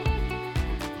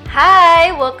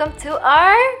Hi, welcome to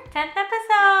our 10th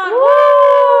episode!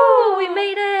 Woo! We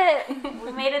made it!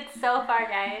 We made it so far,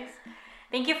 guys.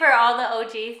 Thank you for all the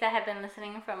OGs that have been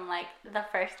listening from like the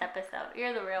first episode.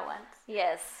 You're the real ones.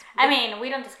 Yes. I mean, we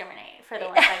don't discriminate for the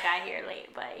ones that got here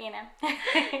late, but you know.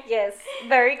 Yes,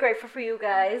 very grateful for you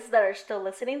guys that are still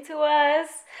listening to us.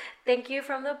 Thank you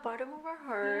from the bottom of our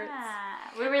hearts.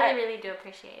 Yeah, we really do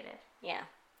appreciate it. Yeah.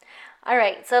 All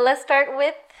right, so let's start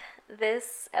with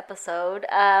this episode.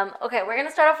 Okay, we're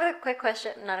gonna start off with a quick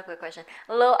question. Not a quick question.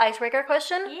 A little icebreaker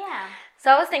question. Yeah.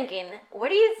 So I was thinking, what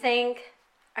do you think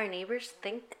our neighbors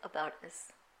think about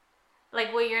us?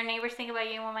 Like what your neighbors think about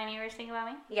you and what my neighbors think about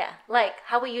me? Yeah, like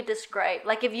how would you describe?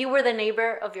 Like if you were the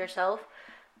neighbor of yourself,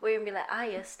 would you be like, ah,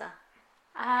 ya está?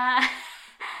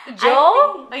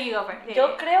 Yo, you go first.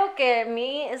 yo creo que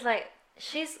me is like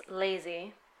she's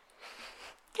lazy.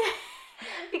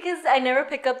 Because I never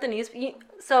pick up the news.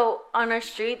 So on our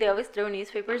street, they always throw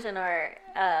newspapers in our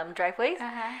driveways,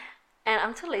 and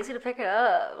I'm too lazy to pick it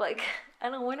up. Like I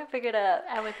don't want to pick it up.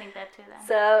 I would think that too. Then.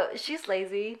 So she's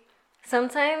lazy.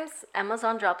 Sometimes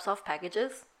Amazon drops off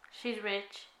packages. She's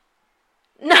rich.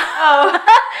 No,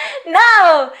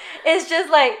 no. It's just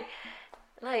like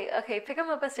okay, pick them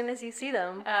up as soon as you see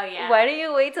them. Oh yeah. Why do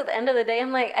you wait till the end of the day?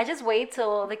 I'm like, I just wait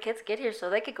till the kids get here so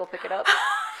they could go pick it up.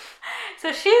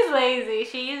 So she's lazy.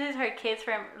 She uses her kids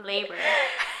for labor.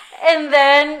 And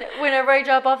then whenever I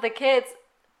drop off the kids,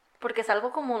 porque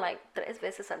salgo como like 3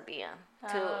 veces al día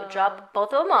to drop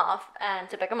both of them off and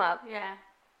to pick them up. Yeah.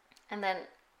 And then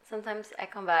sometimes I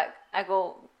come back. I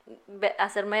go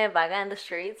hacerme vaga in the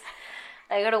streets.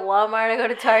 I go to Walmart. I go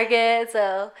to Target.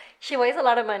 So she wastes a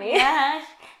lot of money. Yeah.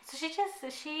 So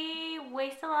she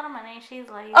wastes a lot of money. She's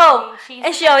lazy. Oh,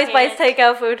 and she always buys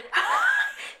takeout food.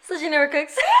 So she never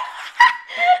cooks.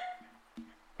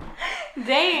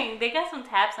 Dang, they got some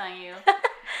taps on you.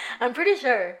 I'm pretty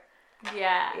sure.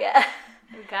 Yeah. Yeah.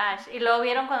 Gosh. ¿Y lo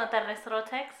vieron cuando te arrestó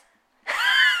Tex?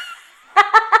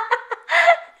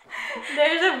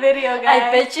 There's a video, guys.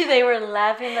 I bet you they were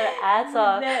laughing their ass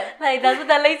off. Like, that's what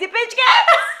that lazy bitch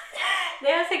gets.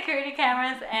 They have security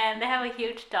cameras and they have a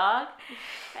huge dog.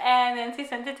 And then she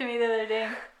sent it to me the other day.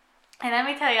 And let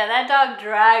me tell you, that dog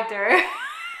dragged her.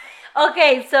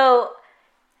 Okay, so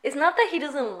it's not that he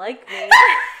doesn't like me.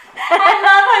 I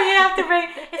love how you have to bring.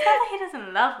 It's not that he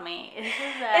doesn't love me. It's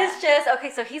just that. It's just okay.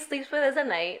 So he sleeps with us at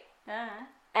night,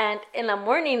 and in the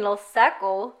morning lo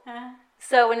saco.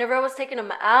 So whenever I was taking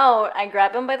him out, I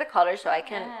grab him by the collar so I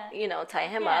can, tie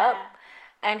him up.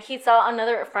 And he saw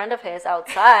another friend of his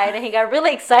outside, and he got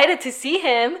really excited to see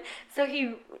him. So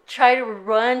he tried to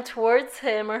run towards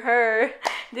him or her.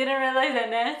 Didn't realize that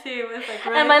Nancy was like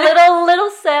running. And my little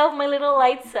self, my little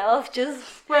light self,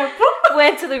 just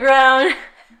went to the ground.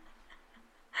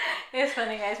 It's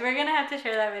funny, guys. We're gonna have to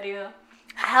share that video.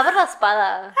 I have a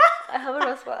raspada.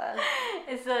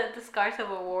 It's the scars of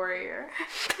a warrior.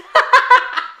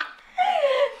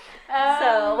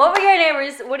 So, what were your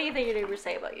neighbors? What do you think your neighbors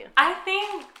say about you? I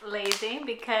think lazy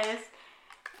because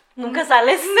Nunca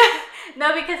sales.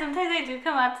 No, because sometimes I do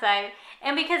come outside,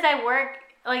 and because I work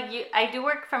I do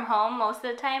work from home most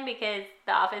of the time because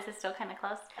the office is still kind of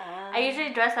close. I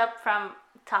usually dress up from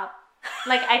top.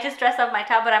 Like, I just dress up my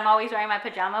top, but I'm always wearing my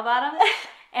pajama bottoms.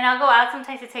 And I'll go out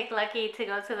sometimes to take Lucky to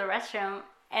go to the restroom,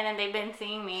 and then they've been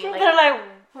seeing me. Like, they're like,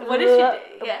 what did she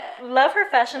do? Yeah. Love her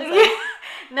fashion sense.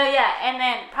 No, yeah. And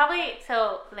then probably,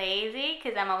 so lazy,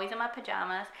 because I'm always in my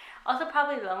pajamas. Also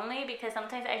probably lonely, because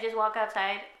sometimes I just walk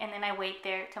outside, and then I wait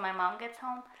there till my mom gets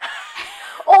home.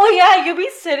 Oh, yeah, you be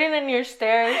sitting in your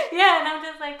stairs. Yeah, and I'm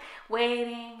just like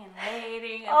waiting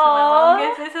until my mom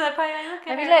gets there. So I probably look at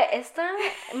her. I'd be like, ¿Esta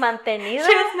mantenida?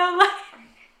 She has no life.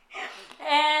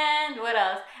 And what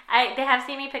else? They have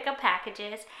seen me pick up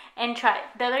packages and try.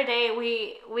 The other day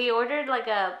we ordered like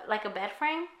a bed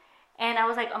frame, and I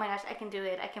was like, oh my gosh, I can do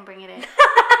it. I can bring it in.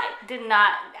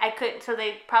 I couldn't. So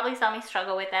they probably saw me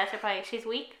struggle with that. So probably she's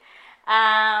weak.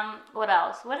 What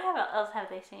else? What else have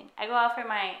they seen? I go out for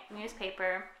my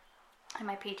newspaper and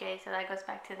my PJ, so that goes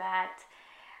back to that.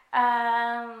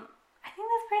 I think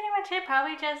that's pretty much it.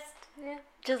 Probably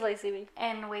just lazy.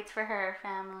 And waits for her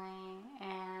family,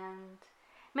 and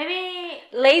maybe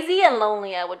lazy and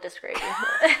lonely, I would describe you.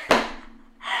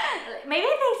 Maybe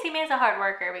they see me as a hard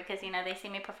worker because they see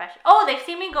me professional. Oh, they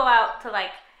see me go out to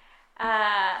like.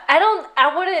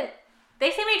 I wouldn't.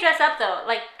 They see me dress up though,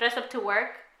 like dress up to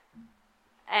work.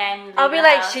 And I'll be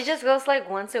like, she just goes like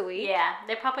once a week. Yeah,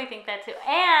 they probably think that too.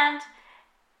 And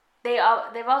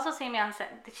they've also seen me on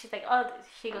Sunday. She's like, oh,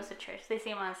 she goes to church. They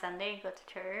see me on Sunday, go to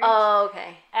church. Oh,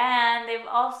 okay. And they've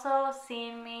also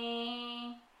seen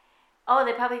me Oh,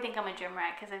 they probably think I'm a gym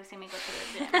rat because they've seen me go to the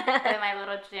gym with my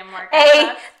little gym workout.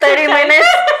 Hey, 30 minutes.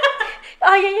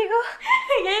 Oh, ya llegó.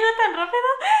 Ya llegó tan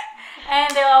rápido.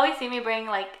 And they'll always see me bring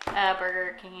like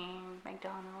Burger King,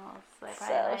 McDonald's.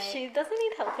 So she doesn't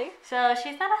eat healthy. So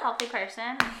she's not a healthy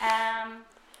person.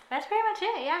 That's pretty much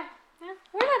it. Yeah.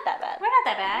 We're not that bad. We're not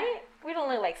that bad. We don't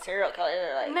look like serial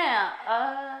killers. Like... No.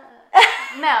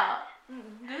 No.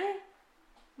 Do they?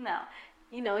 No.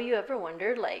 You know, you ever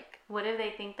wondered, like... What if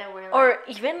they think that we're like... Or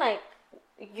even, like,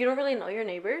 you don't really know your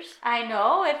neighbors? I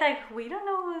know. It's like, we don't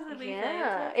know who's the big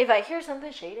Yeah. If I hear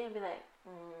something shady, I'd be like,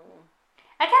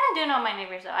 I kind of do know my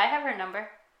neighbors, though. I have her number.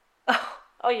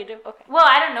 Oh, you do? Okay. Well,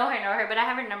 I don't know her, but I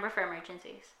have her number for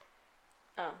emergencies.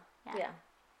 Oh, yeah.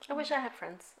 I wish I had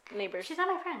friends, neighbors. She's not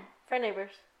my friend. Friend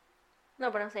neighbors. No,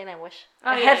 but I'm saying I wish.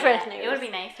 I had friends neighbors. It would be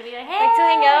nice to be like, hey. Like to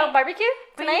hang out, barbecue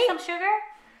bring tonight? me some sugar?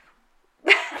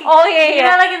 Oh, yeah, yeah. You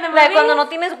know, like in the movies? Like cuando no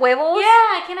tienes huevos?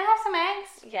 Yeah, can I have some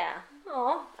eggs? Yeah.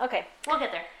 Oh, okay. We'll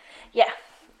get there. Yeah.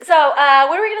 So,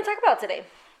 what are we going to talk about today?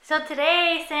 So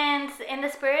today, since in the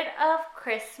spirit of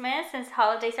Christmas, since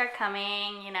holidays are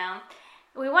coming, you know,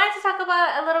 we wanted to talk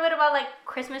about a little bit about like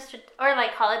Christmas or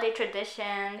like holiday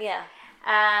traditions. Yeah.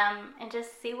 And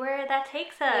just see where that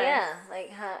takes us. Yeah.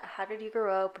 Like, how did you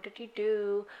grow up? What did you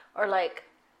do? Or like,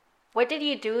 what did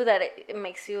you do that it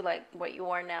makes you like what you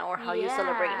are now, or how you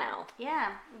celebrate now?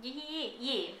 Yeah.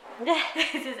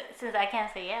 Since I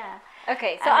can't say yeah.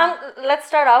 Okay, so let's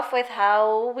start off with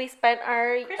how we spent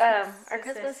our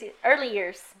Christmas early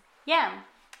years. Yeah.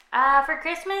 For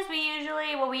Christmas, we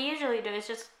usually do is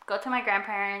just go to my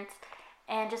grandparents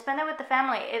and just spend it with the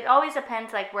family. It always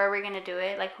depends like where we're gonna do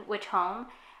it, like which home.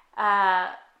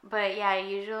 But yeah,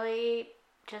 usually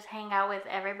just hang out with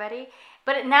everybody.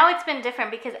 But now it's been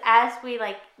different because as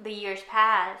the years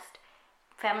passed,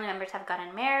 family members have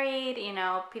gotten married, you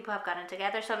know, people have gotten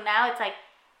together. So now it's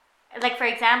like for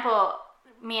example,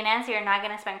 me and Nancy are not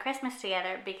going to spend Christmas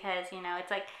together because, you know,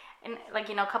 it's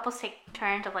couples take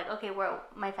turns of like, okay, we're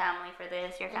my family for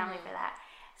this, your family for that.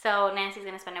 So Nancy's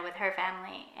going to spend it with her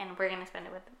family and we're going to spend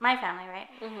it with my family, right?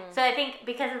 Mm-hmm. So I think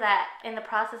because of that, in the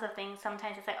process of things,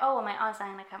 sometimes it's like, oh, well, my aunt's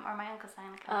not going to come or my uncle's not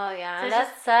going to come. Oh, yeah. So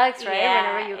that sucks, right?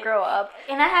 Yeah, whenever you grow up.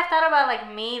 And I have thought about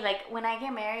like me, like when I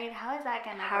get married, how is that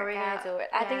going to work out? How are you going to do it?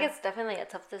 I think it's definitely a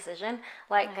tough decision.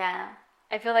 Like, yeah.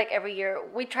 I feel like every year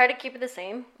we try to keep it the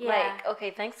same. Yeah. Like, okay,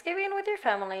 Thanksgiving with your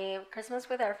family, Christmas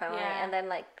with our family, and then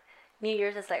like New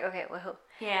Year's is like, okay, woohoo.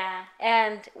 Yeah.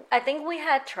 And I think we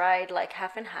had tried like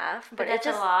half and half, but it's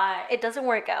just a lot. It doesn't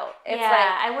work out. It's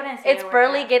I wouldn't say it's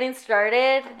barely getting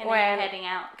started and when you're heading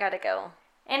out. Gotta go.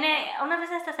 And una vez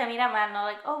hasta se mira mal, no?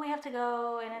 Like, oh, we have to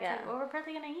go, and it's like, well, we're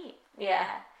barely gonna eat.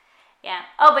 Yeah.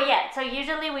 Oh, but yeah, so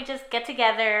usually we just get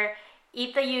together,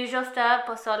 eat the usual stuff,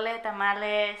 pozole,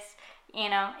 tamales, you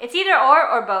know, it's either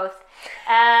or both.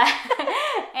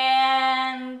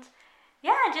 And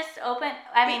yeah, just open.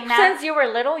 I mean, now, since you were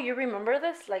little, you remember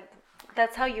this? Like,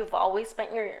 that's how you've always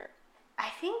spent your year? I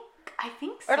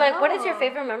think so. Or like, what is your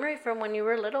favorite memory from when you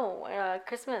were little?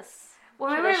 Christmas.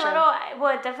 When we were little,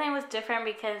 well, it definitely was different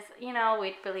because, you know,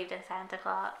 we believed in Santa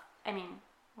Claus. I mean,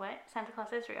 what? Santa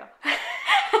Claus is real.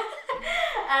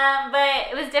 But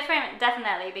it was different,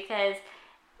 definitely, because,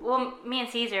 well, me and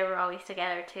Caesar were always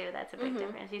together, too. That's a big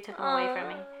difference. You took him away from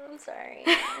me. I'm sorry.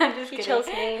 I'm just kidding. Chose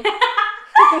me.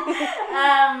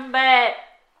 But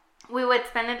we would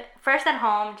spend it first at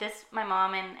home, just my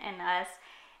mom and us.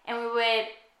 And we would,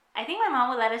 I think my mom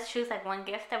would let us choose like one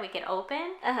gift that we could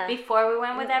open before we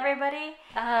went with everybody.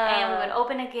 And we would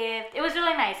open a gift. It was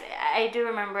really nice. I do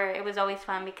remember it was always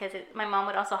fun because my mom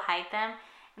would also hide them.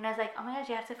 And I was like, oh my gosh,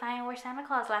 you have to find where Santa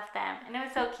Claus left them. And it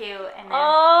was so cute. And then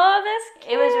that's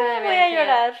cute. It was really, really cute.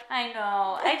 Llorar. I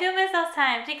know. I do miss those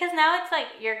times because now it's like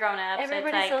you're grown up.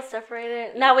 Everybody's so, so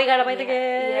separated. Now we gotta buy the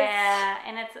gifts. Yeah,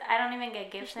 and I don't even get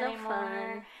gifts anymore.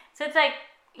 Fun. So it's like,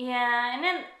 yeah, and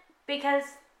then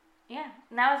because,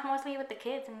 now it's mostly with the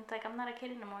kids, and it's like I'm not a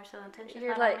kid anymore, so the attention's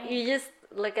not on me. You just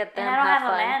look at them. And I don't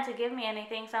have a man to give me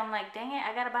anything, so I'm like, dang it,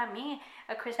 I gotta buy me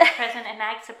a Christmas present and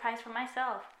act surprised for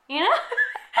myself. You know?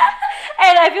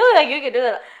 And I feel like you could do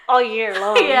that all year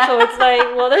long. Yeah. So it's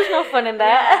like, well, there's no fun in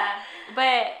that. Yeah.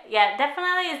 But yeah,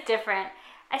 definitely it's different.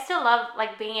 I still love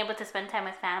like being able to spend time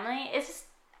with family. It's just,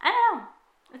 I don't know,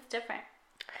 it's different.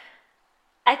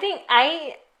 I think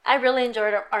I really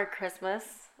enjoyed our Christmas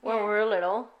when we were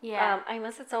little. Yeah. I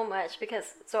miss it so much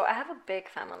because I have a big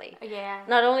family. Yeah.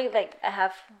 Not only like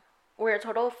we're a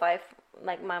total of 5,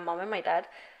 like my mom and my dad,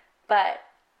 but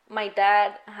my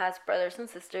dad has brothers and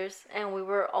sisters, and we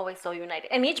were always so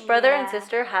united. And each brother and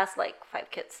sister has like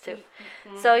 5 kids too.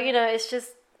 Mm-hmm. So, you know, it's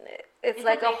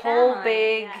like a whole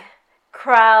big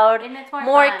crowd, and it's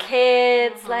more fun.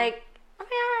 kids, like, oh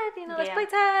my god, let's play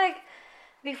tag.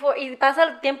 Before y pasa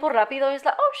el tiempo rápido, it's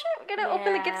like, oh shit, we're gonna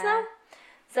open the gifts now.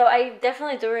 So I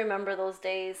definitely do remember those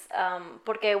days,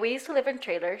 porque we used to live in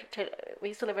we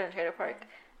used to live in a trailer park,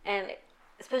 and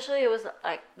especially it was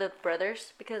like the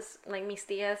brothers, because like mis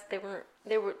tías,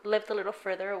 they were lived a little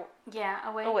further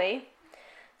away.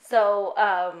 So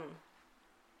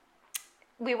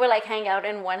we would like hang out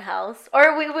in one house,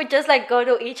 or we would just like go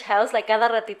to each house like cada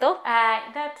ratito.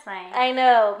 That's nice. I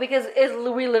know, because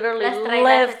we literally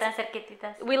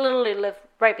lived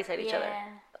right beside each other.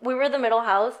 We were the middle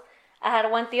house. I had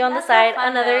one tío on the side,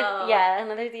 another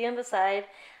tío on the side.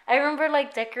 I remember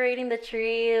like decorating the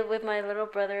tree with my little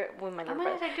brother, with my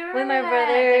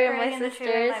brother and my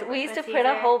sisters. We used to put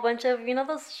a whole bunch of,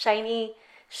 those shiny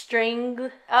string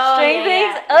things.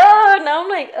 Yeah. Oh, now I'm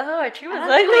like, our tree was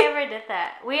ugly. I don't think we ever did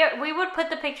that. We would put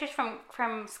the pictures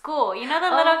from school. You know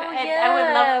the little. I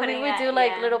would love putting. We would do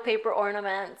like little paper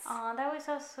ornaments. Oh, that was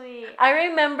so sweet. I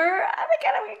remember. Oh my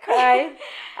god, I'm gonna cry.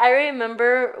 I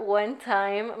remember one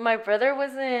time my brother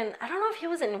was in. I don't know if he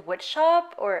was in wood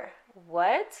shop or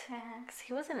what, because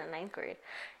he was in the 9th grade.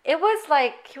 It was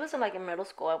like he was in like in middle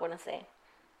school, I want to say,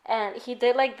 and he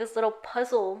did like this little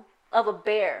puzzle of a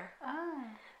bear. Oh.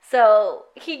 So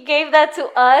he gave that to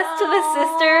us, to the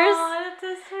sisters. Oh, that's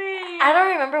so sweet. I don't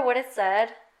remember what it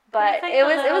said, but it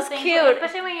was cute.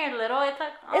 Especially when you're little, it's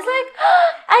like I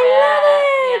love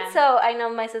it. Yeah. So I know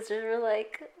my sisters were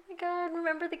like, oh my god,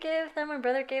 remember the gift that my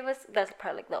brother gave us? That's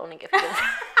probably like the only gift.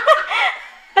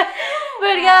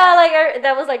 But yeah, like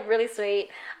that was like really sweet.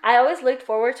 I always looked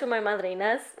forward to my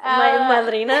madrina's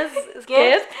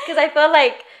gift, because I felt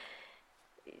like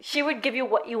she would give you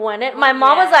what you wanted. My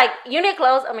mom was like, you need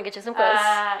clothes, I'm gonna get you some clothes.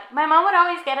 My mom would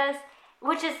always get us,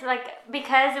 which is like,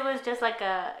 because it was just like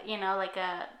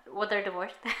they're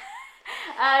divorced. If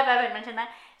I haven't mentioned that.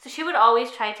 So she would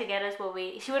always try to get us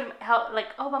she would help,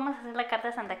 like, vamos a hacer la carta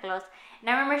de Santa Claus. And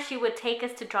I remember she would take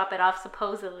us to drop it off,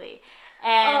 supposedly.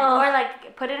 And, or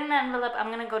like, put it in an envelope, I'm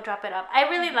gonna go drop it off. I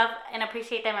really love and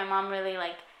appreciate that my mom really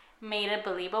like made it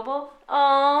believable.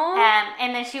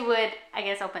 And then she would, I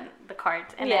guess, open the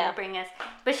cards and then bring us.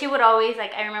 But she would always,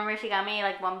 like, I remember she got me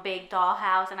like one big doll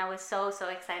house, and I was so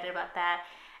excited about that.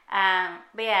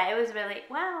 But yeah, it was really,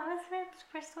 wow, it was really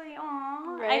super sweet.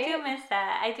 Aww. Right? I do miss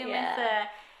that. I do miss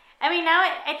I mean, now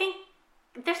I think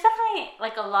there's definitely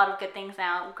like a lot of good things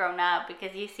now grown up,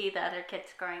 because you see the other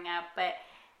kids growing up, but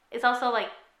it's also like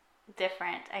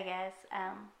different, I guess.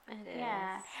 It is.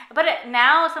 Yeah. But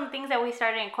now some things that we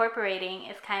started incorporating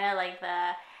is kind of like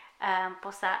the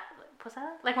posada,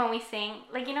 like when we sing,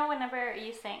 like, whenever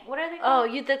you sing, what are they called? Oh,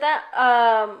 you did that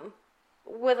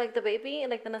with like the baby,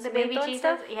 like the baby Jesus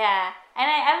stuff? Yeah. And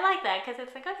I like that, because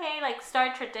it's like, okay, like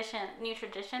start new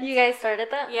traditions. You guys started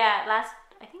that? Yeah,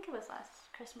 I think it was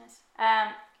last Christmas.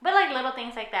 But like little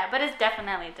things like that. But it's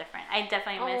definitely different. I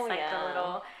definitely miss the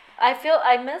little.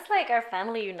 I miss like our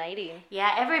family uniting.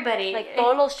 Yeah, everybody. Like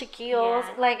todos los chiquillos.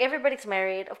 Yeah. Like everybody's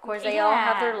married. Of course, they all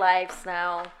have their lives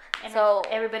now. And so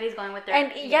everybody's going with their.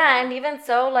 And and even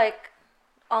so, like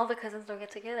all the cousins don't get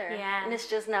together. Yeah. And it's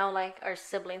just now like our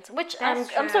siblings, which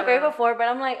I'm so grateful for. But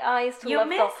I'm like, I used to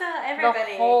love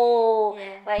everybody. The whole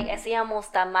like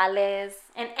hacíamos tamales.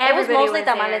 And everybody it was mostly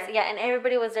tamales. There. Yeah, and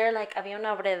everybody was there. Like había un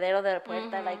abredero de la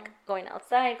puerta, like going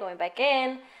outside, going back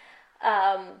in.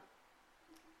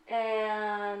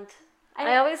 And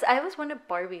I always wanted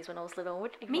Barbies when I was little.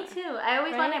 Me too. I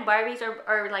always wanted Barbies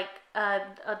or like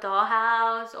a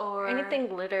dollhouse or anything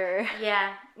glitter.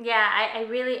 Yeah.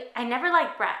 I never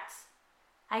liked Bratz.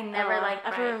 I never liked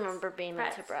Bratz. I don't remember being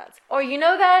into Bratz. Or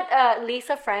that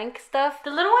Lisa Frank stuff.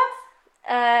 The little ones?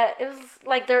 It was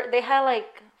like they had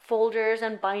like folders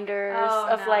and binders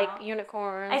of like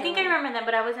unicorns. I think I remember them,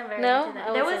 but I wasn't very into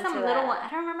them. There was some little one. I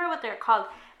don't remember what they're called.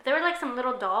 But they were like some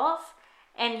little dolls.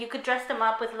 And you could dress them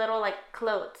up with little like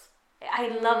clothes. I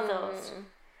love those.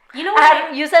 You know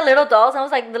what? You said little dolls. I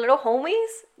was like the little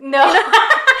homies. No. What?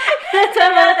 But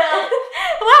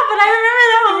I remember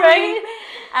the homies. Right.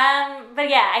 But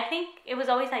yeah, I think it was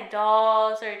always like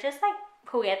dolls or just like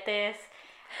juguetes.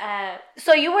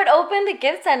 So you would open the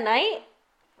gifts at night?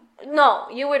 No,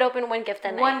 you would open one gift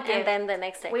at night and then the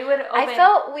next day. We would open. I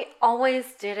felt we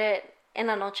always did it. En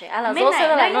la noche, a las 12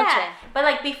 de la noche. Yeah. But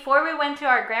like before we went to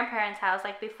our grandparents' house,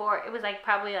 like before, it was like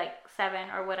probably like 7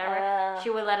 or whatever, she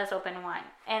would let us open one.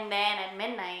 And then at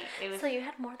midnight, it was... So you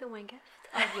had more than one gift?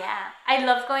 Oh yeah. I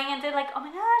loved going into like, oh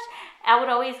my gosh. I would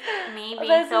always,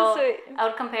 being so sweet. I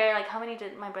would compare like, how many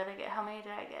did my brother get? How many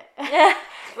did I get? Yeah.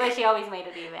 But she always made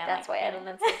it even. That's why I don't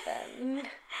answer that.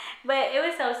 But it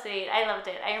was so sweet. I loved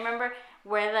it. I remember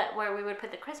where we would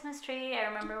put the Christmas tree. I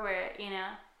remember where,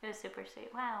 it was super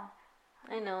sweet. Wow.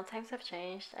 I know, times have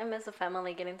changed. I miss the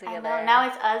family getting together. I know. Now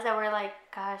it's us that we're like,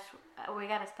 gosh, we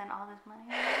gotta spend all this money.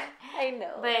 I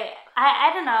know. But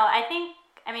I don't know. I think,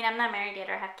 I'm not married yet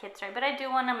or have kids, right? But I do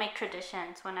want to make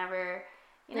traditions whenever,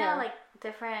 like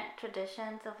different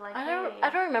traditions of like. I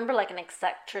don't remember like an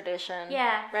exact tradition.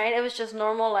 Yeah. Right. It was just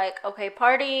normal, like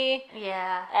party.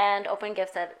 Yeah. And open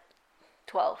gifts at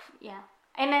 12. Yeah.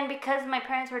 And then because my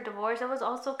parents were divorced, that was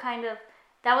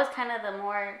the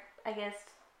more, I guess,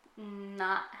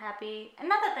 not happy. And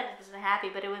not that it wasn't happy,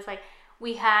 but it was like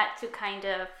we had to kind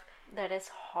of. That is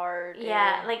hard.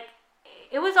 Yeah. Like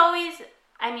it was always.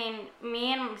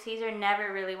 Me and Caesar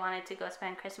never really wanted to go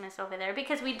spend Christmas over there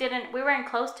because we weren't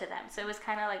close to them. So it was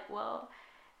kind of like, well,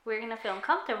 we're going to feel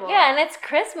uncomfortable. Yeah, and it's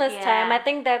Christmas time. I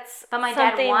think that's But my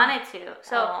dad wanted to.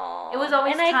 So it was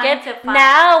always trying to find.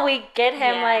 Now we get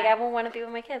him, like, I won't want to be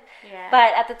with my kids. Yeah.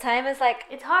 But at the time, it's like.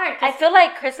 It's hard. I feel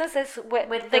like Christmas is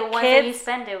with the ones kids. That you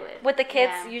spend it with. With the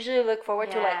kids, usually look forward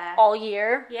to, like, all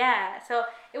year. Yeah. So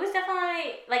it was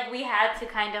definitely, like, we had to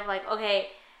kind of, like, okay.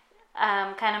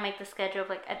 Kind of make the schedule of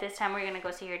like at this time we're gonna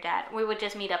go see your dad. We would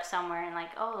just meet up somewhere and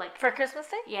like for Christmas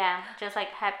Day. Yeah, just like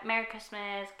Merry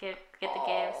Christmas, get the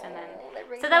gifts and then.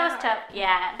 So that was tough.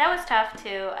 Yeah, that was tough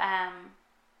too.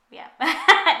 Yeah,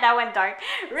 that went dark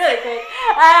really quick.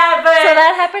 But so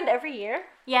that happened every year.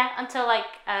 Yeah, until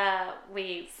like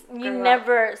we. You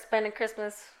never spent a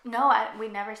Christmas. No, we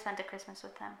never spent a Christmas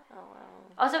with them. Oh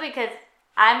wow. Also because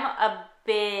I'm a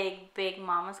big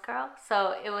mama's girl,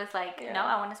 so it was like, no,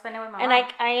 I want to spend it with my mom. And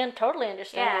I totally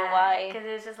understand why. Because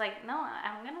it was just like, no,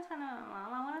 I'm gonna spend it with my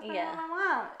mom. I want to spend it with my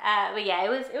mom. But yeah, it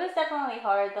was definitely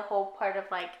hard. The whole part of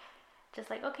like, just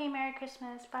like, okay, Merry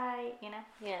Christmas, bye,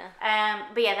 Yeah.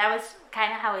 But yeah, that was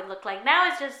kind of how it looked like. Now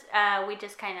it's just we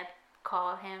just kind of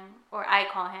call him, or I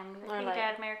call him, like, hey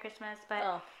Dad, Merry Christmas.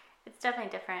 But it's definitely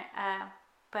different.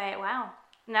 But wow,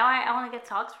 now I want to get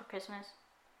socks for Christmas.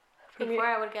 Before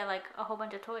I would get like a whole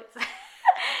bunch of toys.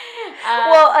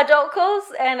 Well, adult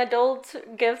clothes and adult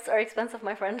gifts are expensive,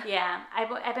 my friend. Yeah,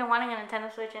 I've been wanting a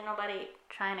Nintendo Switch and nobody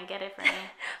trying to get it for me.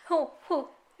 Who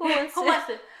wants who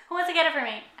wants to get it for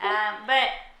me? But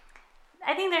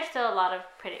I think there's still a lot of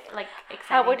pretty like exciting.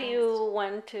 How would you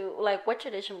want to like? What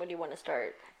tradition would you want to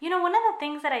start? One of the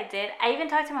things that I did, I even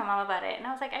talked to my mom about it, and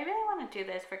I was like, I really want to do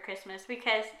this for Christmas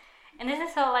because, and this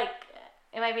is so like,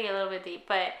 it might be a little bit deep,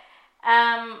 but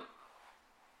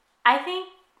I think,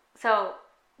 so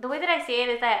the way that I see it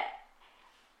is that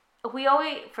we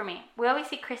always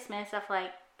see Christmas of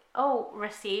like,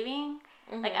 receiving,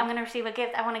 like I'm going to receive a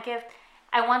gift. I want to gift.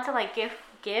 I want to like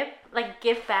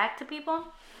give back to people.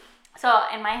 So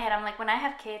in my head, I'm like, when I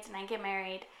have kids and I get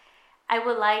married, I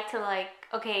would like to like,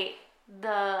 okay,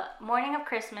 the morning of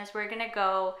Christmas, we're going to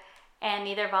go and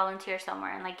either volunteer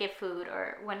somewhere and like give food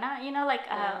or whatnot,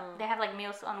 they have like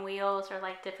Meals on Wheels or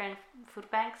like different food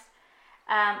banks.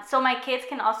 So my kids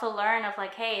can also learn of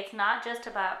like, hey, it's not just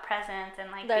about presents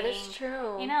and like that is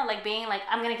true. Like being like,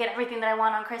 I'm gonna get everything that I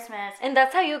want on Christmas. And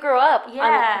that's how you grow up.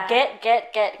 Yeah.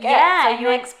 Get. Yeah. So you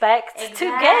expect to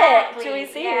get, to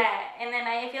receive. Yeah. And then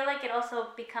I feel like it also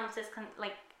becomes this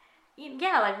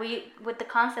with the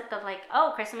concept of like,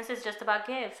 oh, Christmas is just about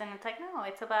gifts, and it's like, no,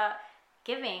 it's about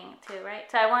giving too, right?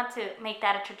 So I want to make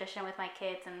that a tradition with my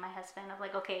kids and my husband of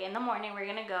like, okay, in the morning we're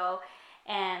gonna go,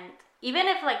 and even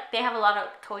if like they have a lot of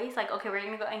toys, like, okay, we're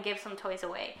gonna go and give some toys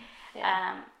away.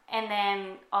 And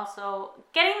then also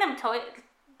getting them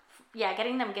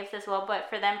gifts as well, but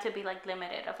for them to be like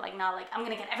limited of like, not like I'm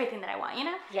gonna get everything that I want,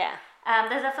 Yeah.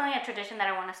 There's definitely a tradition that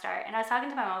I want to start, and I was talking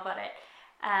to my mom about it,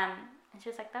 and she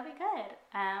was like, that'd be good.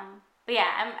 But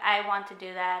yeah, I want to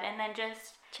do that, and then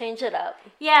just change it up.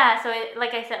 Yeah, so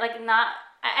like I said, like not.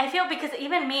 I feel because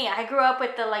even me, I grew up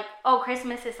with the like, oh,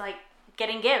 Christmas is like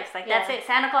getting gifts, like that's it.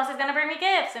 Santa Claus is gonna bring me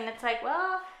gifts, and it's like,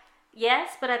 well,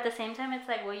 yes, but at the same time, it's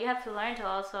like, well, you have to learn to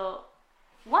also.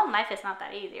 One, life is not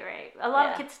that easy, right? A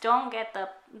lot of kids don't get the.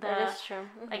 That is true.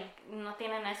 Like no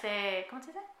tienen ese. ¿Cómo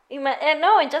se dice?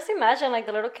 No, and just imagine like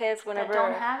the little kids whenever that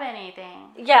don't have anything.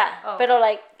 Yeah, but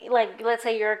like let's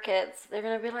say your kids, they're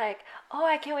gonna be like, oh,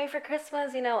 I can't wait for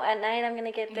Christmas. At night I'm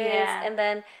gonna get this, and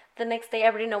then the next day I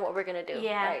already know what we're gonna do.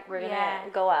 Yeah, like we're gonna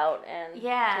go out and do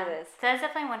this. So that's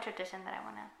definitely one tradition that I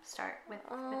want to start with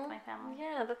my family.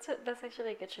 Yeah, that's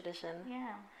actually a good tradition.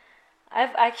 Yeah.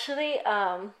 I've actually,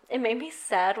 it made me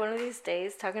sad one of these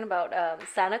days talking about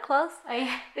Santa Claus. Oh,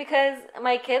 yeah. Because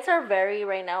my kids are very,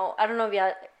 right now, I don't know if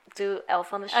y'all do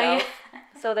Elf on the Shelf. Oh, yeah.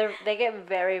 So they get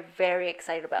very, very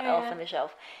excited about Elf on the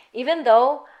Shelf. Even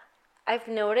though I've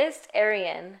noticed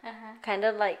Arian kind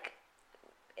of like,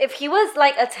 if he was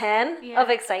like a 10 of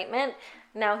excitement,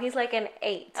 Now he's like an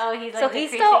 8. Oh, he's like so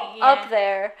he's still up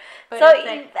there. But so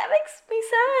like, that makes me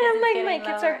sad. I'm like, my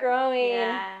kids are growing.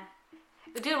 Yeah.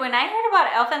 Dude, when I heard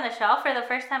about Elf on the Shelf for the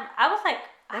first time, I was like,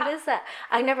 what is that?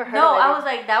 I never heard of it. No, I was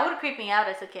like, that would creep me out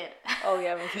as a kid. Oh,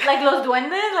 yeah. Like Los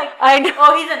Duendes? Like, I know.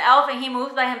 Oh, he's an elf and he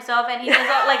moves by himself and he does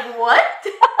all, like, what?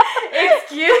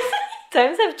 Excuse me?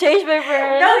 Times have changed, my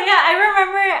friend. No, yeah, I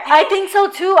remember. I think so,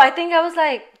 too. I think I was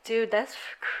like, dude, that's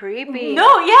creepy.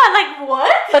 No, yeah, like,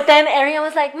 what? But then Arian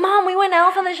was like, Mom, we went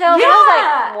Elf on the Shelf. Yeah. And I was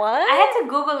like, what? I had to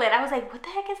Google it. I was like, what the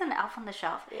heck is an elf on the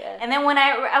shelf? Yeah. And then when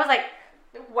I was like,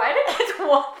 why did kids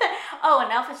want that? Oh,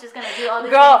 an elf is just gonna do all this.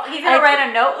 Girl, he's gonna write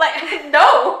a note. Like,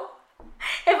 no.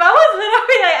 If I was little, I'd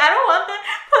be like, I don't want that.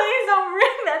 Please don't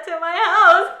bring that to my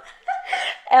house.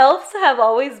 Elves have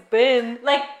always been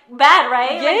like bad,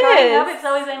 right? Yes. Like growing up, it's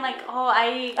always been like, oh,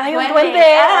 I duende.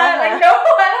 Like, no,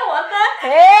 I don't want that.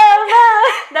 Hell no.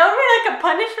 That would be like a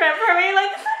punishment for me.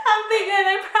 Like, I'm being good,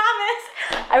 I promise.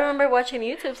 I remember watching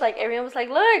YouTube's like Arian was like,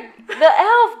 look, the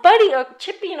elf, Buddy, or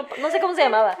Chippy, no sé cómo se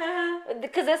llamaba.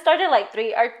 Because it started like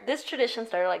this tradition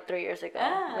started like 3 years ago,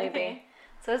 maybe. Okay.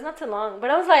 So it's not too long.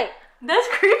 But I was like, that's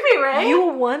creepy, right? You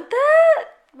want that?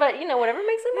 But, whatever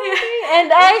makes it happy.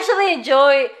 And I actually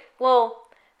enjoy,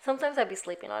 sometimes I'd be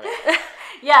sleeping on it.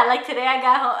 Yeah, like today I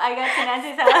got to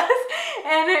Nancy's house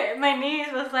and my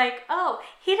niece was like, oh,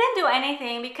 he didn't do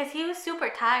anything because he was super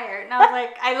tired. And I was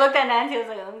like, I looked at Nancy, I was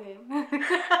like, okay.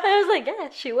 I was like, yeah,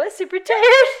 she was super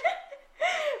tired.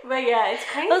 But yeah, it's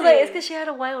crazy. I was like, it's because she had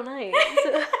a wild night.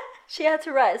 So she had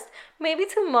to rest. Maybe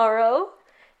tomorrow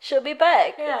she'll be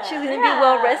back. Yeah, she's going to be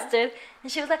well rested.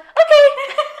 And she was like,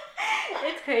 okay.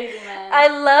 It's crazy, man. I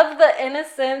love the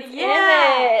innocence in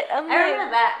it. I remember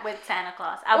that with Santa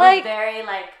Claus. I was very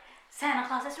like, Santa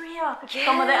Claus is real. Yes.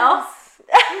 Como the elf.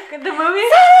 The movie.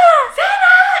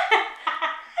 Santa!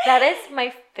 That is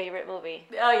my favorite movie.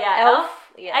 Oh yeah, Elf.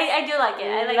 Yes. I do like it.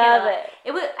 I like love it.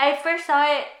 It was. I first saw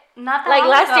it not that like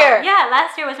long last ago. year. Yeah,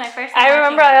 last year was my first time. I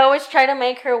remember I always try to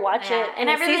make her watch it, and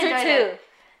I really season enjoyed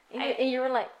 2. And you were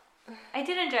like, I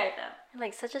did enjoy it though.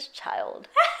 Like such a child.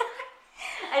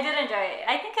 I did enjoy it.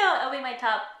 I think it'll be my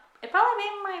top. It'd probably be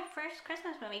my first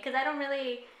Christmas movie because I don't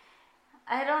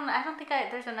think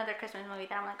there's another Christmas movie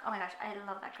that I'm like, oh my gosh, I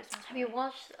love that Christmas movie. Have you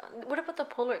watched? What about the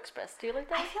Polar Express? Do you like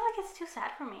that? I feel like it's too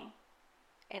sad for me.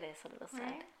 It is a little sad.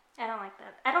 Right? I don't like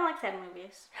that. I don't like sad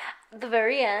movies. The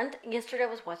very end. Yesterday I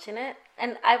was watching it,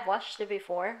 and I've watched it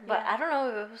before, but I don't know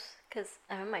if it was because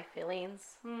I'm in my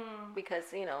feelings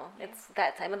because it's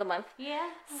that time of the month. Yeah.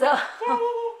 So.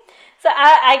 So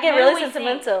I get really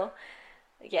sentimental.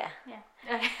 Yeah. Yeah.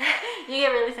 Okay. You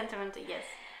get really sentimental, yes.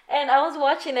 And I was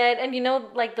watching it, and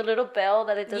like the little bell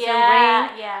that it doesn't ring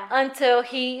until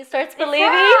he starts believing.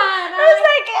 I was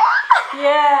like,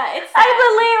 yeah, it's sad.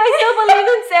 I still believe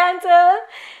in Santa.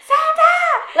 Santa!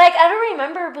 Like, I don't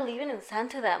remember believing in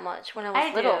Santa that much when I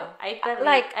was little.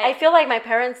 I feel like my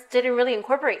parents didn't really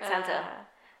incorporate Santa.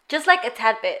 Just like a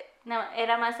tad bit. No,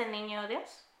 era más el niño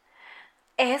Dios?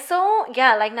 Eso,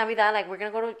 yeah, like Navidad, like we're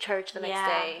gonna go to church the next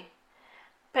day.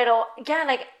 Pero, yeah,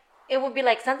 like, it would be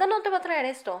like, Santa no te va a traer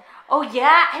esto. Oh,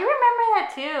 yeah, I remember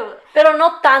that too. Pero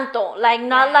no tanto, like,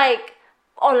 not like,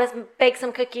 oh, let's bake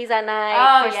some cookies at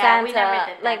night for Santa. We never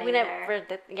did that like, we never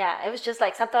did, it was just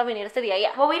like, Santa va a venir este día,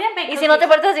 yeah. Well, we didn't bake cookies. Y si no te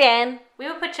portas bien. We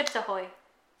would put Chips Ahoy.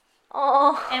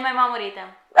 Oh. And my mom would eat them.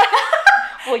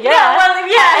 Well, yeah.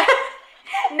 Yeah.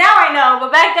 Now I know,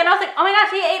 but back then I was like, oh my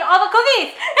gosh, he ate all the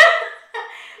cookies.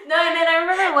 No, and then I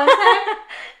remember one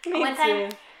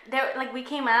time, we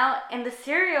came out and the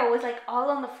cereal was like all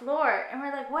on the floor, and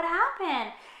we're like, what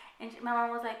happened? And my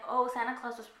mom was like, oh, Santa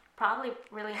Claus was probably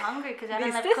really hungry because I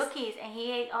didn't have cookies, and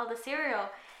he ate all the cereal.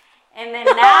 And then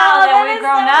now that we've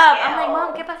grown up, I'm like,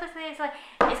 Mom, ¿qué pasa? It's like,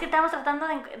 es que estamos tratando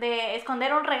de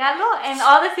esconder un regalo, and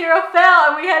all the cereal fell,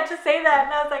 and we had to say that,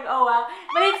 and I was like, oh wow.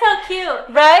 But it's so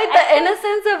cute. Right? The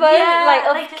innocence of us,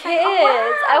 of kids. Like, oh,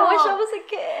 wow. I wish I was a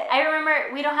kid. I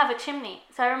remember we don't have a chimney,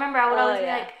 so I remember I would always be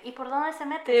like, ¿y por dónde se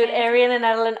mete? Dude, Arian and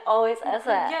Adeline always ask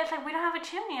that. Yeah, it's like, we don't have a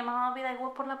chimney, and Mom will be like,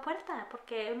 well, por la puerta,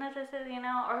 porque unas veces,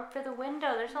 or for the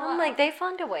window, there's a lot. I'm like, they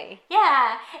found a way.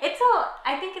 Yeah,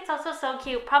 I think it's also so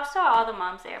cute. Props to all the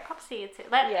moms there. Props to you too.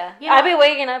 I'd be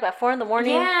waking up at 4 a.m.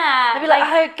 Yeah. I'd be like,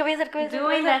 ay, ¿qué voy a hacer?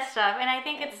 Doing that stuff, and I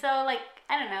think it's so like,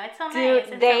 I don't know, it's so nice.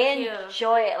 Dude, they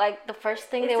enjoy it. Like the first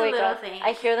thing they wake up, things.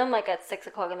 I hear them like at 6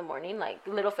 o'clock in the morning, like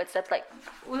little footsteps, like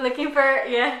looking for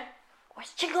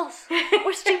Where's Jingles?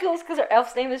 Where's Jingles? Because our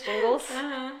elf's name is Jingles.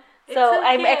 So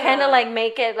I kind of like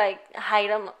make it like hide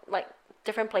them like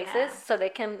different places so they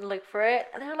can look for it.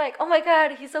 And they're like, oh my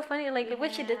god, he's so funny. Like, look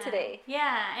what she did today.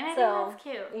 Yeah, and I think that's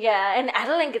cute. Yeah, and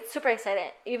Adeline gets super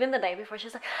excited. Even the night before,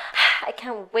 she's like, I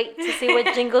can't wait to see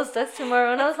what Jingles does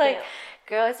tomorrow. And I was like,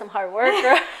 girl, it's some hard work,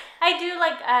 girl. I do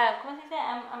like,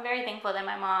 I'm very thankful that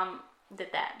my mom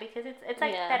did that because it's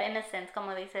like that innocence,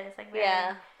 como dices. It's like very,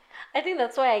 I think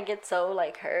that's why I get so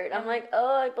like hurt. I'm like,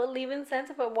 oh, I believe in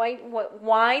Santa, but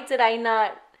why did I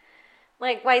not?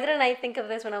 Like, why didn't I think of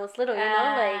this when I was little? You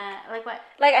know, like what?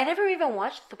 Like, I never even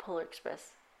watched the Polar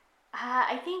Express.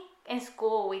 I think in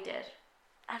school we did.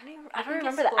 I don't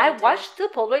remember that. I watched the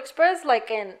Polar Express like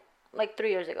 3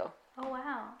 years ago. Oh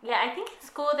wow! Yeah, I think in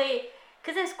school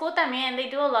because in school también they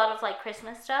do a lot of like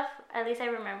Christmas stuff. At least I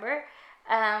remember.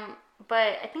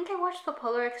 But I think I watched the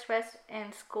Polar Express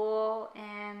in school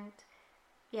and.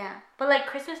 Yeah, but like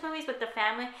Christmas movies with the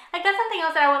family, like that's something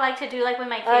else that I would like to do, like with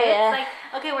my kids. Like,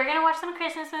 okay, we're gonna watch some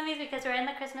Christmas movies because we're in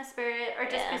the Christmas spirit, or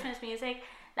just Christmas music.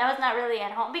 That was not really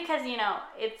at home because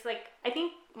it's like I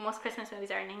think most Christmas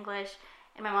movies are in English,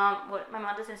 and my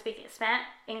mom doesn't speak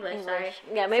English. Sorry.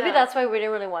 Yeah, maybe that's why we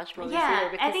didn't really watch movies.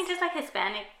 Yeah, either, I think just like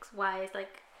Hispanics wise,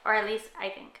 like, or at least I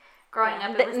think growing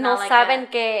up, it was no not saben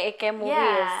que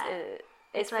movie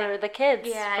it's for like, the kids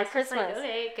for Christmas. Like,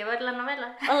 okay, que ver la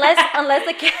novela. Unless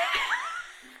the kids.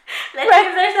 Let's see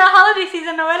if there's a holiday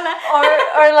season novela.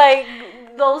 or like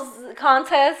those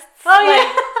contests.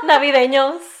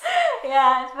 Navideños.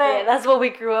 Yeah, but that's what we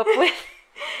grew up with.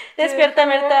 Despierta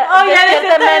América.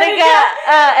 Despierta América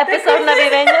episode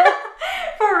navideño.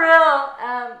 For real.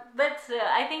 But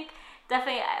I think.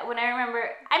 Definitely, when I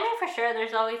remember, I mean, for sure,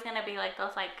 there's always gonna be like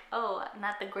those, like, oh,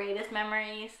 not the greatest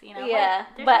memories, Yeah,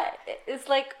 but it's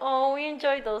like, oh, we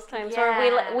enjoyed those times, or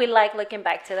we like looking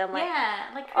back to them, like,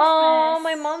 like Christmas. Oh,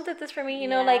 my mom did this for me,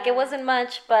 like it wasn't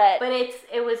much, but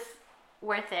it was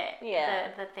worth it. Yeah,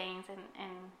 the things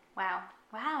and wow,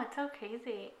 it's so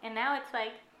crazy, and now it's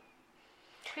like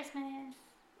Christmas.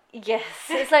 Yes,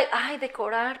 it's like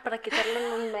decorar para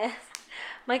quitarle un mes.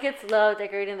 My kids love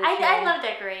decorating the tree. I love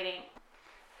decorating.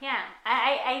 Yeah,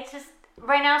 I just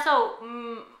right now. So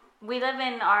we live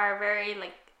in our very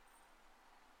like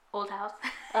old house.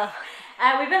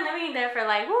 We've been living there for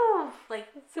like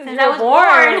since I was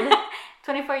born.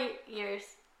 24 years.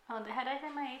 Oh, had I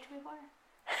said my age before?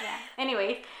 Yeah.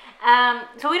 Anyways,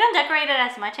 so we don't decorate it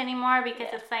as much anymore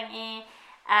because it's like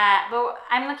but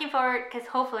I'm looking forward because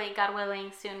hopefully, God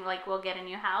willing, soon we'll get a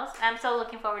new house. I'm so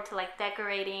looking forward to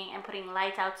decorating and putting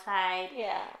lights outside.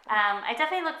 Yeah. I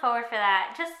definitely look forward for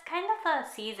that. Just kind of the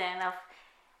season of.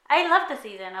 I love the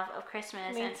season of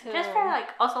Christmas. Me and too. Just for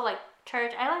also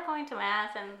church. I like going to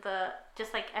mass and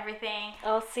just everything.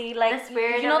 Oh, see, the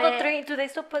spirit. The three. Do they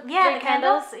still put the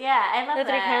candles? Yeah, I love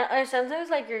that. Or sometimes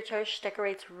your church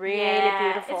decorates really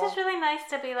beautiful. It's just really nice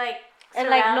to be and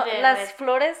las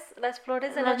flores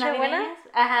de Nochebuena.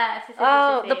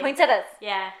 Sí, the poinsettias.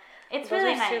 Yeah, it's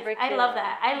really nice. I love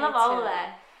that. I love all of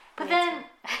that. But then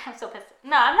I'm so pissed.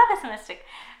 No, I'm not pessimistic.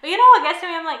 But you know what gets to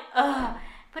me? I'm like, ugh.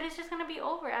 But it's just gonna be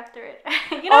over after it.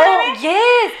 You know what I mean?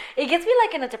 Yes, it gets me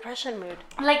in a depression mood.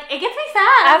 It gets me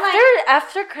sad.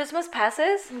 After Christmas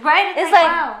passes, right? It's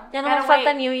wow, ya no me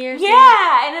falta New Year's.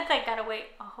 Yeah, and it's gotta wait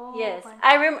a whole. Yes,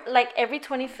 I remember every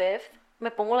 25th. Me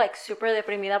pongo super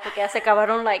deprimida porque ya se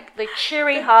acabaron the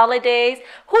cheery holidays.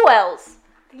 Who else?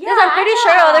 Yeah, because I'm pretty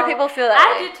sure other people feel that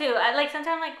way. I do too. I sometimes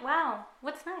I'm like, wow,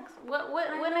 what's next? What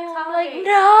next holiday?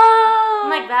 No.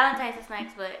 I'm Valentine's is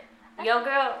next, but yo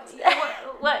girl,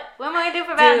 what am I gonna do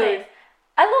for Valentine's?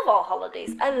 I love all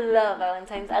holidays. I love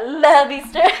Valentine's. I love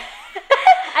Easter.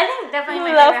 I think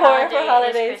definitely my favorite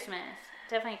holiday is Christmas.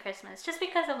 Definitely Christmas, just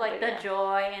because of the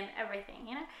joy and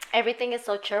everything, Everything is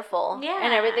so cheerful, yeah,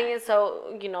 and everything is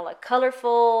so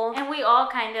colorful, and we all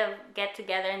kind of get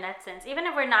together in that sense, even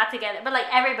if we're not together, but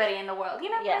everybody in the world, Yeah,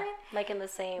 what I mean? in the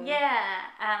same.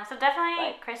 Yeah, so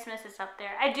definitely Christmas is up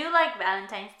there. I do like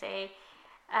Valentine's Day.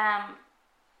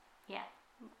 Yeah,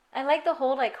 I like the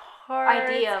whole heart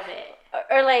idea of it,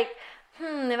 or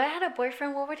if I had a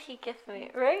boyfriend, what would he give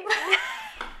me, right?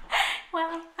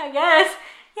 Well, I guess.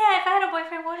 Yeah, if I had a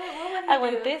boyfriend, what would he do? I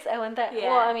want this, I want that.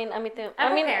 Yeah. Well, I mean, too.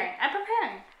 I'm preparing.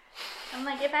 I'm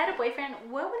if I had a boyfriend,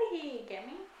 what would he get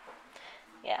me?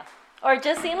 Yeah. Or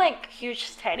just seeing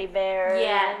huge teddy bears.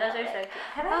 Yeah, those are so cute.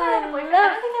 Have I ever had a boyfriend? I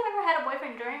don't think I've ever had a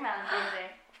boyfriend during Valentine's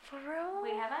Day. For real?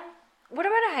 Wait, have I? What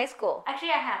about in high school?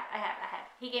 Actually, I have.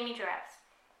 He gave me giraffes.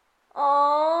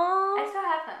 Aww. I still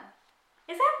have them.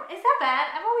 Is that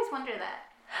bad? I've always wondered that.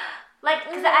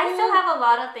 Because I still have a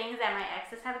lot of things that my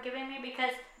exes have given me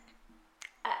because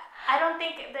I don't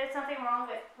think there's something wrong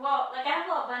with. Well, I have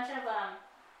a bunch of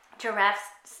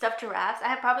stuffed giraffes. I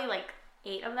have probably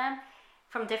 8 of them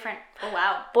from different. Oh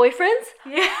wow. Boyfriends?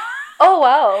 Yeah. Oh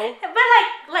wow. But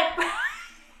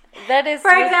that is.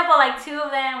 For example, 2 of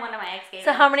them. One of my ex gave.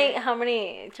 So how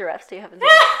many giraffes do you have in there?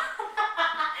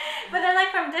 But they're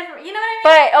like from different, you know what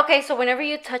I mean? But, okay, so whenever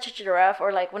you touch a giraffe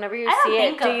or like whenever you see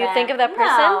it, do you think of that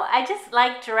person? No, I just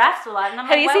like giraffes a lot. And I'm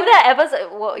Have you seen that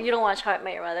episode? Well, you don't watch How I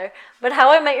Met Your Mother. But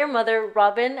How I Met Your Mother,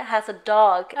 Robin has a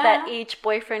dog that each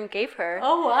boyfriend gave her.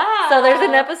 Oh, wow. So there's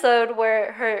an episode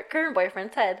where her current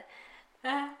boyfriend, Ted,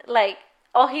 like,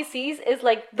 all he sees is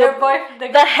like the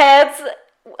heads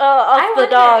of the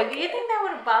dog. Do you think that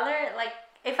would bother, like,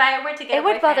 if I were to get it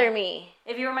would bother me.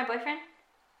 If you were my boyfriend?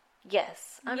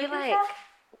 Yes. I'd be like,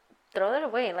 throw that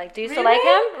away. Like, do you still like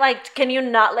him? Like, can you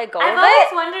not let go of it? I've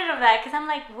always wondered of that because I'm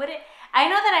like, I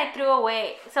know that I threw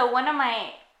away. So one of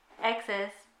my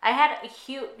exes, I had a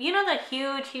huge, you know the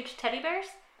huge teddy bears?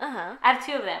 I have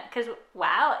 2 of them because,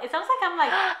 wow, it sounds like I'm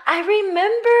like... I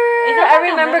remember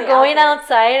really going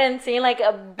outside and seeing like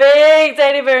a big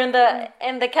teddy bear in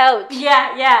the couch.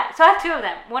 Yeah. So I have 2 of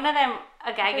them. One of them,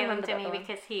 a guy gave them to me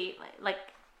because he like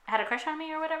had a crush on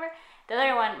me or whatever. The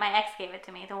other one, my ex gave it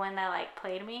to me, the one that like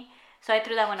played me. So I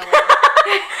threw that one away.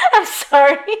 I'm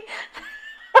sorry.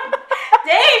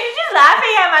 Dang, she's just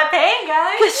laughing at my pain,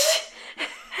 guys.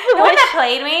 The one that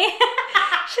played me.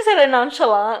 She said it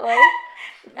nonchalant, like.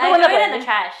 I threw it in the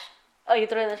trash. Oh, you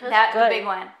threw it in the trash? That's the big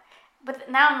one. But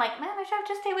now I'm like, man, I should have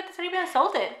just stayed with the teddy bear and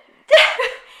sold it.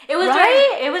 It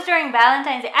was during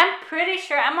Valentine's Day. I'm pretty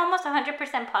sure, I'm almost 100%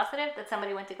 positive that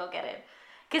somebody went to go get it.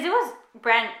 Because it was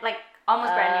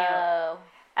almost brand new.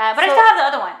 But I still have the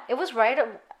other one. It was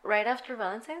right after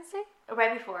Valentine's Day?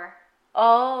 Right before.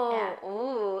 Oh. Yeah.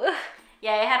 Ooh.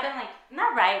 Yeah, it happened like,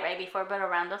 not right before, but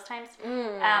around those times.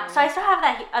 So I still have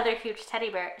that other huge teddy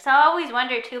bear. So I always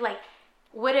wonder too, like,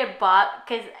 would it bother?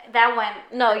 Because that one.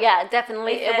 No, yeah,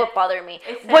 definitely it would bother me.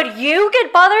 Would you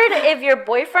get bothered if your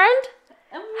boyfriend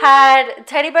had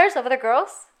teddy bears of other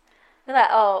girls?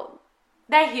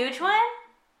 That huge one?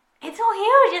 It's so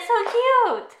huge. It's so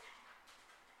cute.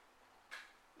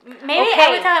 Maybe I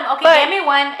would tell him, okay, get me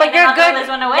one, but you're good. Throw this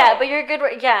one away. Yeah, but you're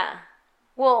good. Yeah.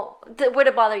 Well, would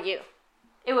it bother you?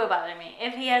 It would bother me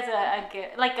if he has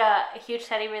a huge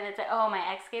teddy bear that's like, oh, my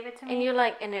ex gave it to me. And you're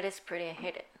like, and it is pretty. I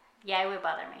hate it. Yeah, it would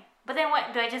bother me. But then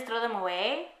what? Do I just throw them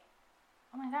away?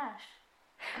 Oh my gosh.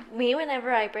 Me,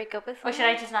 whenever I break up with someone. Or should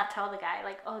I just not tell the guy,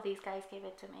 like, oh, these guys gave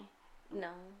it to me? No.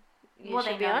 You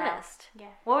should be honest. Now. Yeah.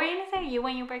 What were you going to say?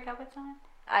 When you break up with someone?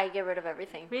 I get rid of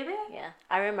everything. Really? Yeah.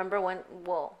 I remember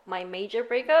my major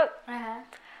breakup.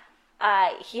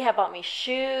 He had bought me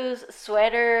shoes,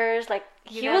 sweaters, like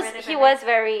he was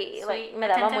very sweet, like me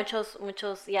daba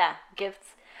muchos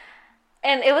gifts.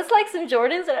 And it was like some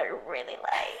Jordans that I really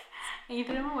liked. And you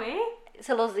threw them away?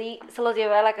 Se los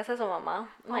llevé a la casa de su mamá.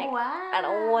 I'm like, wow. I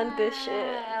don't want this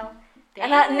shit.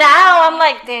 Damn. And now I'm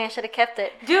like, damn, I should have kept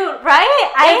it. Dude,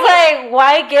 right? I was like,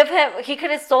 why give him? He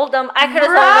could have sold them. I could have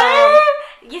sold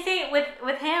them. You see,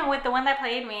 with him, with the one that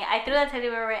played me, I threw that teddy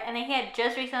bear away, and then he had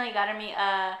just recently gotten me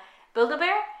a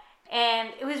Build-A-Bear,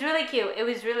 and it was really cute. It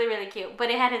was really, really cute. But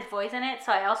it had his voice in it,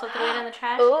 so I also threw it in the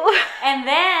trash. Ooh. And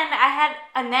then I had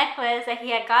a necklace that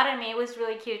he had gotten me. It was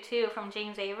really cute, too, from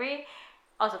James Avery.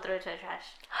 Also threw it to the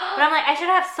trash. But I'm like, I should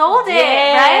have sold it,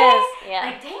 right? Yeah.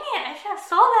 Like, dang it, I should have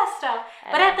sold that stuff.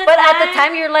 But at the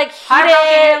time, you're like,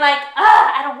 you're like,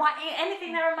 I don't want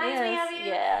anything that reminds me of you.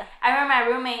 Yeah. I remember my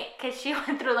roommate, because she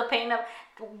went through the pain of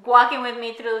walking with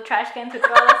me through the trash can to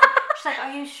throw this. She's like, are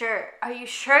you sure? Are you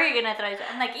sure you're going to throw it?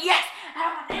 I'm like, yes, I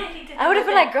don't want anything to do I would have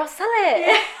been like, girl, sell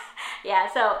it. Yeah,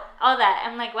 so all that.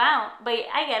 I'm like, wow. But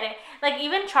I get it. Like,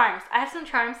 even charms. I have some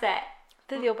charms that.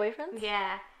 Did your boyfriends?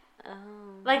 Yeah. Oh.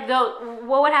 Like,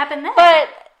 what would happen then? But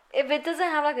if it doesn't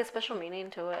have like a special meaning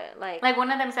to it, like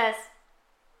one of them says,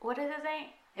 what does it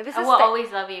say? If it's I will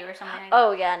always love you or something like that.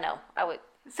 Oh yeah, no, I would.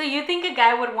 So you think a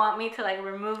guy would want me to like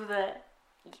remove the?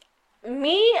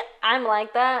 Me, I'm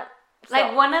like that. So.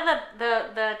 Like one of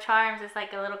the charms is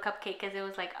like a little cupcake because it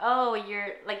was like, oh,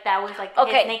 you're like that was like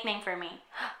his nickname for me.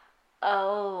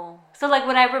 Oh. So like,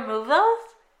 would I remove those?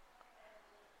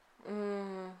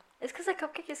 It's because a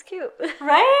cupcake is cute,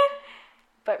 right?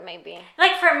 But maybe.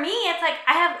 Like for me, it's like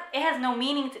it has no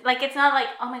meaning. Like it's not like,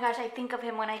 oh my gosh, I think of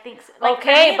him when I think. Like,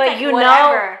 okay, me, but like, you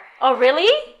whatever. know. Oh really?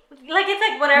 Like it's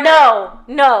like whatever.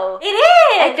 No. It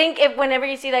is. I think whenever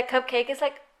you see that cupcake, it's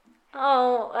like,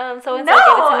 oh, so and so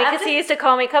gave it to me because he used to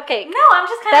call me Cupcake. No, I'm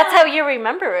just kind of. That's how you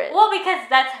remember it. Well, because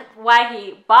that's why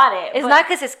he bought it. It's not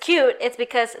because it's cute. It's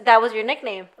because that was your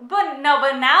nickname. But now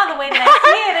the way that I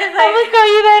see it is like. I'm gonna call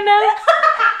you that now.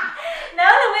 Now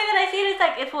the way that I see it is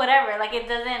like it's whatever. Like it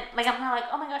doesn't. Like I'm not like,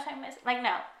 oh my gosh, I miss. Like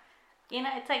no, you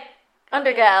know, it's like.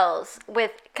 Undergals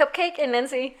with Cupcake and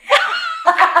Nancy.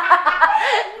 No.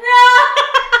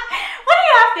 What do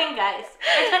y'all think, guys?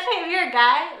 Especially if you're a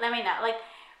guy, let me know. Like,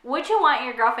 would you want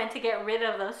your girlfriend to get rid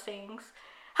of those things?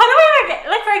 How do we get,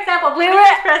 like, for example,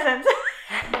 Christmas presents.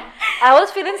 I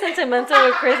was feeling sentimental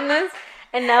with Christmas,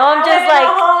 and now I'm just like... a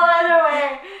whole other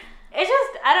way. It's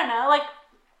just, I don't know, like,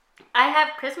 I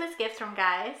have Christmas gifts from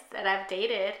guys that I've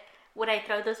dated. Would I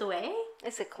throw those away?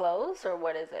 Is it clothes, or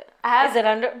what is it? Is it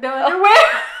under... The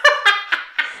underwear?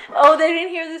 Oh, they didn't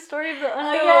hear the story of the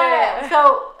underwear. Yeah.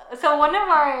 So one of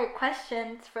our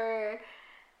questions for...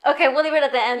 Okay, we'll leave it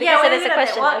at the end because it is a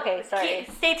question. Well, okay, sorry.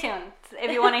 Stay tuned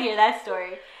if you want to hear that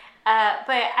story.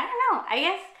 But I don't know. I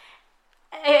guess...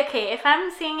 Okay, if I'm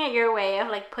seeing it your way of,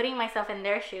 like, putting myself in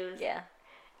their shoes. Yeah.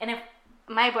 And if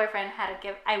my boyfriend had a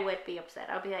gift, I would be upset.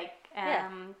 I'll be like,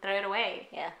 throw it away.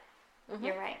 Yeah. Mm-hmm.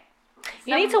 You're right.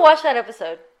 You need to watch that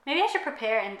episode. Maybe I should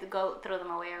prepare and go throw them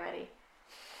away already.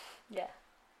 Yeah.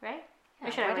 Right? Yeah,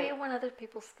 or should why do you want other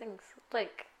people's things?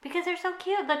 Like, because they're so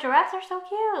cute. The giraffes are so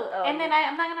cute. Oh, and then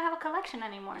I'm not going to have a collection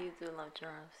anymore. You do love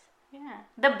giraffes. Yeah.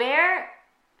 The bear...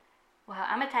 Wow,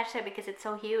 I'm attached to it because it's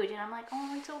so huge. And I'm like,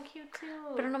 oh, it's so cute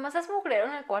too. Pero nomás es mugrero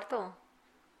en el cuarto.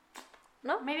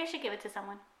 No? Maybe I should give it to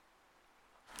someone.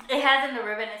 It has in the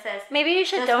ribbon, it says... Maybe you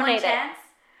should donate it.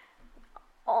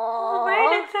 Oh,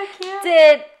 right, it's so cute.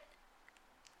 Did...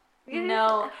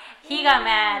 No, he got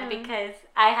mad because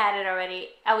I had it already.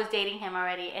 I was dating him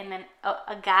already, and then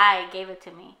a guy gave it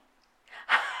to me.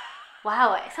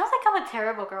 Wow, it sounds like I'm a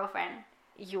terrible girlfriend.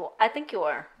 I think you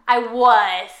are. I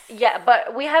was. Yeah,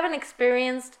 but we haven't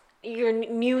experienced your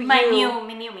new me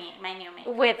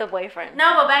with a boyfriend.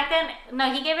 No, but back then,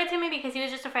 no, he gave it to me because he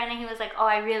was just a friend, and he was like, "Oh,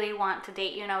 I really want to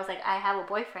date you," and I was like, "I have a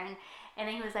boyfriend," and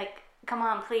then he was like, "Come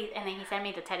on, please," and then he sent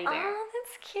me the teddy bear. Oh,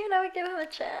 that's cute. I would give him a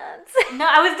chance. No,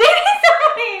 I was dating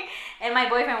somebody, and my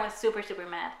boyfriend was super, super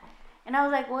mad, and I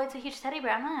was like, "Well, it's a huge teddy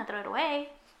bear. I'm not gonna throw it away."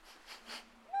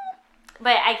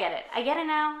 But I get it. I get it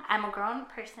now. I'm a grown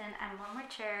person. I'm more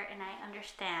mature, and I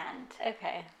understand.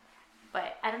 Okay.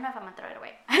 But I don't know if I'm gonna throw it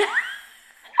away.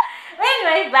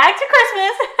 Anyway, back to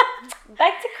Christmas.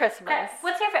 Back to Christmas.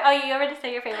 What's your favorite? Oh, you already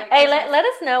said your favorite. Hey, let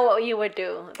us know what you would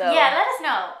do, though. Yeah, let us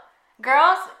know.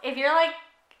 Girls, if you're like,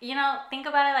 think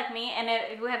about it like me, and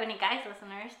if you have any guys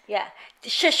listeners. Yeah.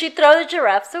 Should she throw the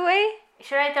giraffes away?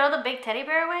 Should I throw the big teddy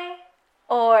bear away?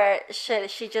 Or should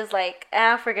she just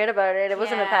forget about it? It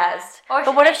was in the past.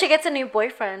 But what if she gets a new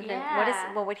boyfriend? Yeah.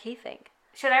 And what would he think?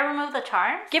 Should I remove the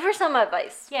charms? Give her some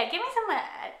advice. Yeah, give me some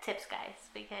tips, guys,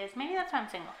 because maybe that's why I'm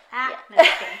single. Yeah. No,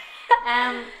 just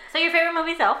kidding. So your favorite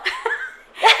movie, Self?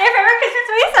 Your favorite Christmas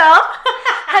movie, Self?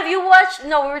 Have you watched?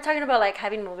 No, we were talking about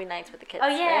having movie nights with the kids. Oh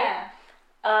yeah.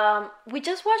 Right? We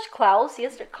just watched Klaus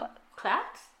yesterday.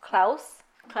 Klaus?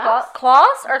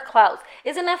 Or Klaus?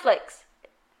 It's on Netflix.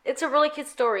 It's a really cute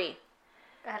story.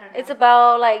 I don't know. It's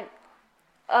about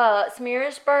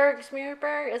Smearsburg.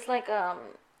 It's like a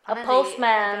postman.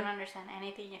 I don't understand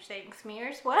anything you're saying.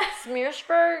 Smears? What?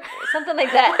 Smearsburg? Something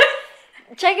like that.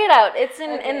 Check it out. It's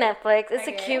in Netflix. It's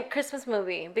a cute Christmas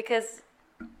movie because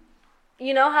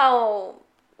you know how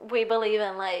we believe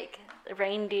in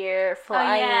reindeer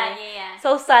flying. Oh, yeah.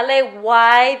 So sale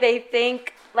why they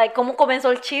think cómo comenzó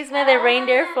el chisme de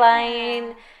reindeer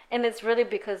flying. And it's really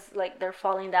because they're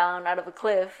falling down out of a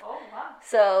cliff. Oh wow!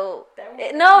 So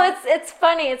it's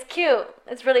funny. It's cute.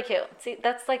 It's really cute. See,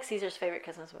 that's Caesar's favorite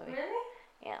Christmas movie. Really?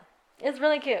 Yeah, it's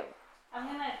really cute. I'm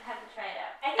gonna have to try it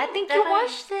out. I think you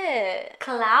watched it.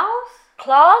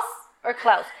 Klaus or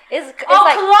Klaus? It's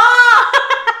Klaus.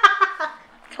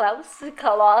 Klaus.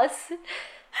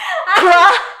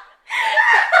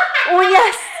 Oh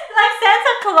yes. Like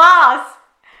Santa Claus.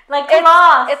 Like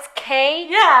Claus. It's K.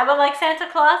 Yeah, but Santa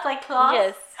Claus, like Claus.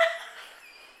 Yes.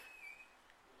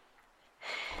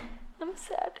 I'm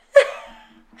sad.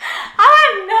 I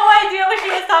had no idea what she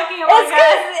was talking about.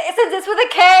 Since it's with a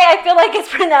K, I feel like it's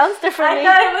pronounced differently. I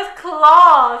thought it was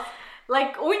Claus,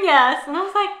 like uñas, and I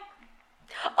was like,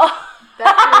 oh,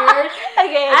 that's weird.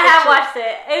 Okay, I have watched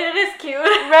it. It is cute.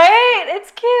 Right?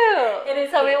 It's cute. It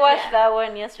is. So cute, we watched that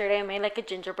one yesterday. I made a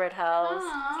gingerbread house.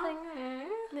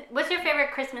 What's your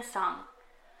favorite Christmas song?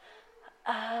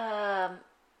 I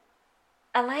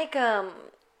like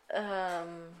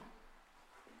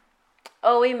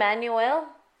Oh Emmanuel.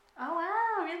 Oh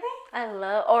wow, really? I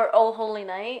love Oh Holy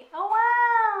Night. Oh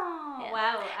wow. Yeah.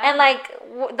 Wow. And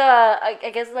I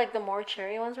guess the more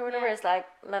cheery ones or whatever is la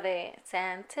de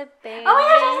Santa Baby. Oh my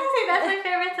gosh, I was gonna say that's my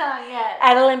favorite song. Yeah.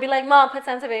 Adeline be like, Mom, put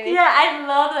Santa Baby. Yeah, I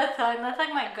love that song. That's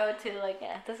my go-to.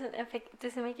 Yeah. Does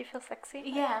it make you feel sexy?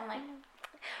 Yeah, I'm like,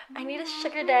 I need a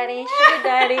sugar daddy.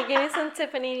 Give me some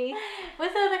Tiffany.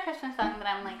 What's the other Christmas song that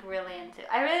I'm really into?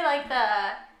 I really like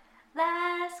the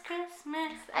Last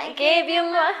Christmas I gave you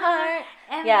my heart.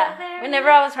 And whenever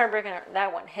I was heartbroken,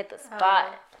 that one hit the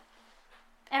spot.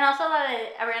 And also la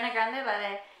de Ariana Grande, la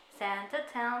de Santa,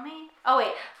 tell me. Oh,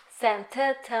 wait.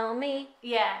 Santa, tell me.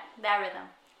 Yeah, that rhythm.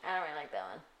 I don't really like that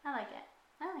one. I like it.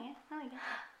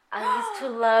 I used to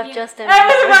love Justin Bieber. Bieber. I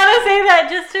was about to say that,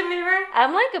 Justin Bieber.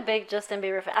 I'm like a big Justin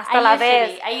Bieber fan. Hasta la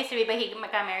vez. I used to be, but he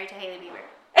got married to Hailey Bieber.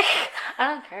 I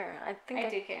don't care. I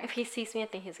do care. If he sees me, I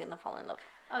think he's gonna fall in love.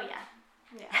 Oh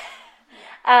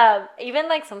yeah. Even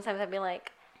like sometimes I'd be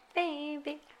like,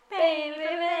 baby.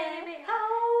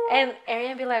 Oh. And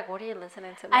Arian be like, what are you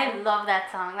listening to? I love that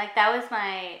song. Like that was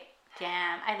my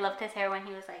jam. I loved his hair when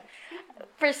he was like.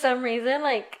 For some reason,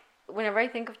 like whenever I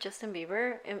think of Justin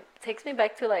Bieber, it takes me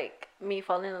back to like me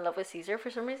falling in love with Caesar for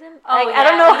some reason. Oh like, yeah. I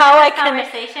don't know how I can.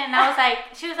 Conversation. And I was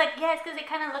like, she was like, yes, because it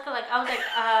kind of looked like. I was like,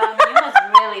 you must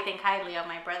really think highly of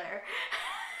my brother.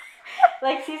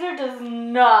 Like Caesar does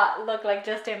not look like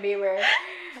Justin Bieber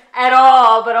at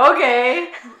all, but okay.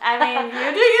 I mean,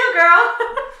 you do you, girl.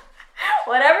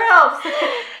 Whatever helps.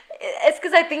 It's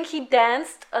because I think he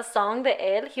danced a song that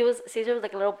Caesar was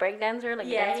like a little break dancer, like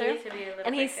dancer. He used to be a little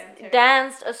and break he dancer.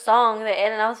 danced a song that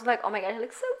and I was like, oh my god, he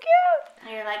looks so cute.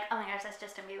 And you're like, oh my gosh, that's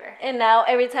Justin Bieber. And now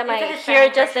every time I hear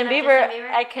Justin Bieber,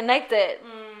 I connect it.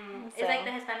 It's like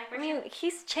the Hispanic version. I mean,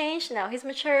 he's changed now. He's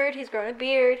matured. He's grown a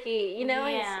beard. He's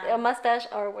a mustache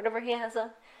or whatever he has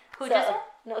on. Who, Justin?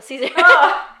 No, Caesar.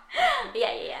 Oh.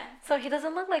 Yeah. So he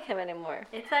doesn't look like him anymore.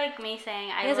 It's like me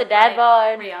saying he has a dad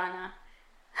bod. Rihanna.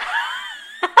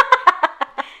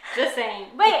 Just saying.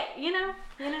 But you know,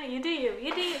 you do you.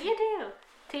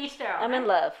 To each their own. I'm in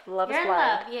love. Love is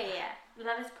blind. You're in love. Yeah.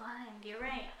 Love is blind. You're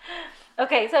right.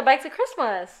 Okay, so back to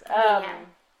Christmas. Yeah.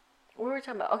 What were we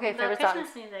talking about? Okay, favorite Christmas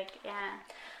songs. music. Yeah.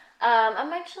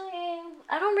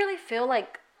 I don't really feel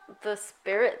like the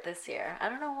spirit this year. I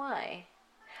don't know why.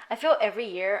 I feel every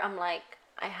year I'm like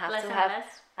I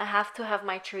have to have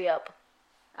my tree up.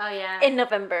 Oh yeah. In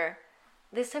November.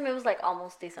 This time it was like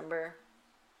almost December.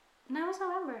 No, it was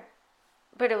November.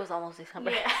 But it was almost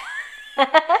December. Yeah.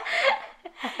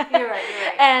 You're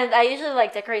right. And I usually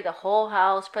like decorate the whole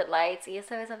house, put lights. Y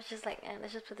esta vez I was just like,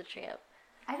 let's just put the tree up.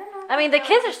 I don't know. I mean, the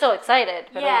kids are still excited.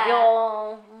 But yeah.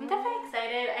 I'm definitely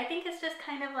excited. I think it's just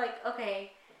kind of like,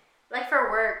 okay, like for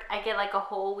work, I get like a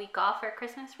whole week off for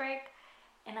Christmas break.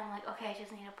 And I'm like, okay, I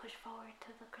just need to push forward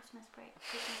to the Christmas break.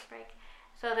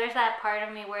 So there's that part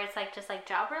of me where it's like just like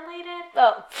job related.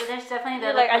 Oh. So there's definitely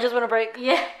You're like, I just want a break.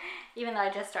 Yeah. Even though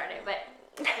I just started, but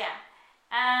yeah.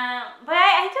 But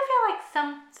I do feel like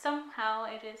somehow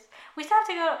it is. We still have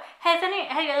to go.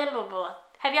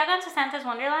 Have y'all gone to Santa's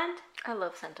Wonderland? I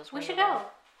love Santa's Wonderland. We should go.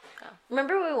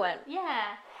 Remember we went?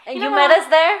 Yeah. And you met us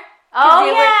there? Oh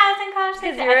yeah, I was in College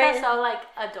Station. I felt so like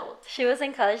adult. She was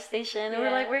in College Station, and we're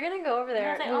like, we're gonna go over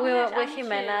there. Like, we went with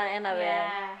Jimena and Abel.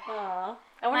 Yeah. Aww.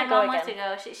 I want to go again. My mom wants to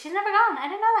go. She's never gone. I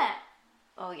didn't know that.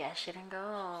 Oh yeah, she didn't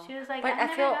go. She was like, but I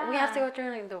feel we have to go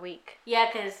during the week. Yeah,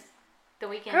 because the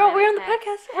weekend. Girl, we're on the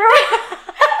podcast.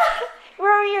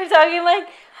 We're over here talking like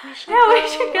we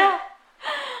should go.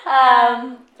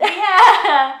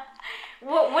 Yeah.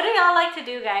 What do y'all like to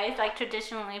do, guys? Like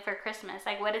traditionally for Christmas,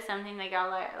 like what is something that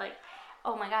y'all are like?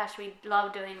 Oh my gosh, we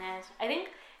love doing this. I think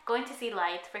going to see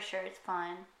lights for sure. It's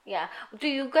fun. Yeah. Do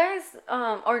you guys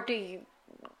or do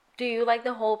you like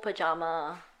the whole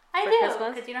pajama? I do,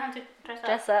 because you don't have to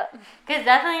dress up. Because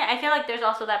definitely, I feel like there's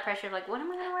also that pressure of like, what am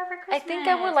I gonna wear for Christmas? I think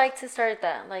I would like to start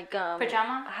that, like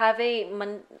pajama.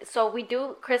 So we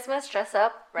do Christmas dress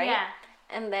up, right? Yeah.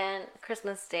 And then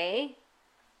Christmas Day,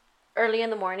 early in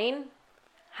the morning,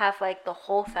 have like the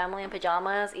whole family in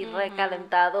pajamas, eat like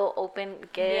calentado, open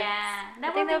gifts. Yeah,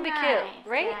 I think that would be nice.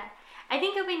 Cute, right? Yeah. I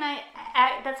think it would be nice.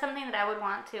 That's something that I would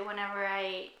want to whenever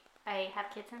I have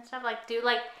kids and stuff. Like do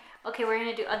like. Okay, we're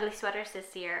gonna do ugly sweaters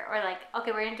this year, or like,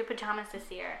 okay, we're gonna do pajamas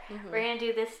this year. We're gonna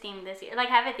do this theme this year. Like,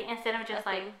 have it instead of just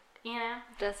like, you know,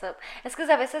 dress up. Es que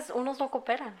a veces unos no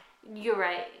cooperan. You're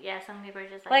right. Yeah, some people are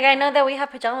just like I know that we have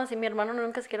pajamas, y mi hermano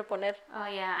nunca se quiere poner. Oh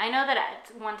yeah, I know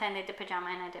that one time they did pajama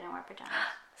and I didn't wear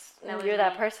pajamas. You're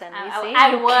that person. You see,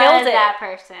 I was killed it. That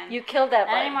person. You killed that.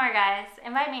 Not anymore, guys.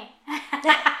 Invite me.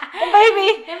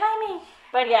 Invite me.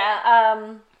 But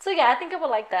yeah, so yeah, I think I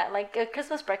would like that, like a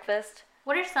Christmas breakfast.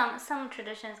 What are some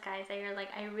traditions, guys, that you're like,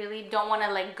 I really don't want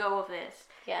to let go of this?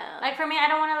 Yeah. Like, for me, I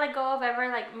don't want to let go of ever,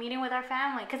 like, meeting with our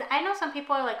family. Because I know some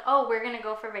people are like, oh, we're going to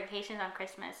go for vacations on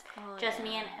Christmas. Oh, just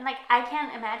me and, like, I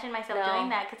can't imagine myself doing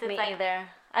that. Because it's like... either.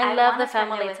 I love the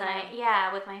family time.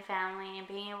 With my family and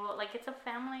being able... Like, it's a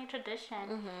family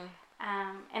tradition.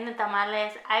 And the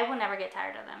tamales, I will never get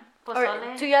tired of them.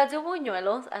 Pozole. Do you do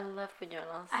buñuelos? I love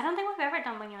buñuelos. I don't think we've ever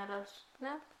done buñuelos.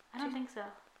 No? I don't think so.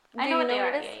 I know what they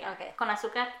are. Yeah. Okay. Con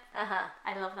azúcar.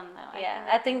 I love them though. Yeah,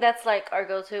 I think that's like our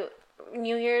go-to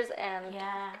New Year's and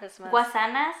Christmas.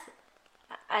 Guasanas.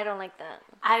 I don't like that.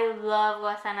 I love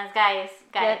guasanas, guys.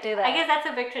 Yeah, do that. I guess that's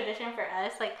a big tradition for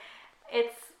us. Like,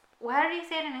 it's how do you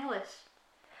say it in English?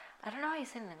 I don't know how you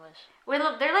say it in English.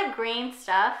 They're like green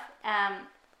stuff.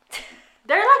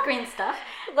 They're like green stuff.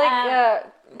 Like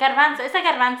garbanzo. It's like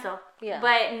garbanzo. Yeah.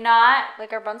 But not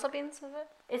like garbanzo beans,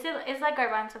 is it? It's like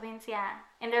garbanzo beans, yeah.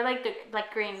 And they're like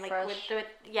green, like fresh. with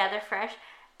yeah, they're fresh.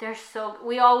 They're so.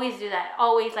 We always do that.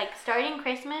 Always like starting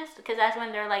Christmas because that's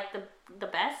when they're like the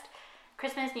best.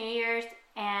 Christmas, New Year's,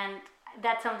 and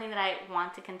that's something that I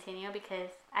want to continue because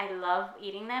I love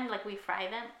eating them. Like we fry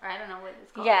them, or I don't know what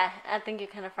it's called. Yeah, I think you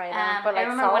kind of fry them. But like I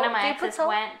remember salt? one of my exes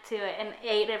went to it and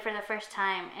ate it for the first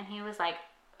time, and he was like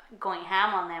going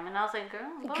ham on them, and I was like, "Girl,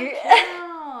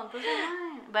 those are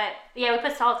mine." But yeah, we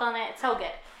put salt on it. It's so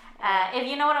good. If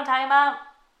you know what I'm talking about,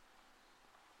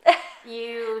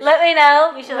 you let me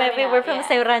know. You should maybe we're from the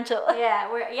same rancho.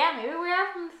 Maybe we are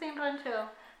from the same rancho.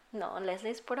 No,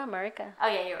 Leslie's Pura America. Oh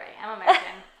yeah, you're right. I'm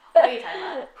American. What are you talking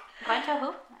about? Rancho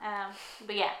who?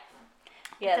 But yeah.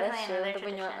 Yeah, that's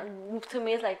true. To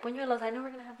me, it's like buñuelos. I know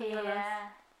we're gonna have buñuelos. Yeah.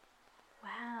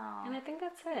 Wow. And I think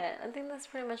that's it. I think that's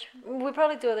pretty much. We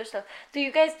probably do other stuff. Do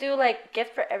you guys do like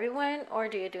gift for everyone, or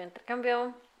do you do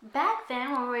intercambio? Back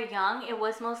then, when we were young, it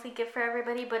was mostly gift for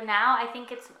everybody. But now, I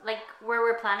think it's like where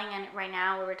we're planning it right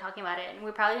now, where we're talking about it, and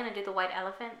we're probably gonna do the white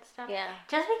elephant stuff. Yeah.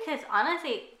 Just because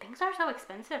honestly, things are so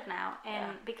expensive now,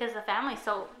 and because the family's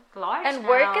so large. And now.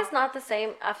 work is not the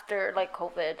same after like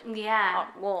COVID. Yeah.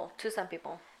 Well, to some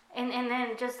people. And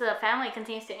then just the family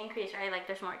continues to increase, right? Like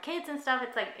there's more kids and stuff.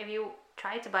 It's like if you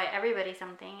try to buy everybody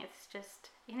something, it's just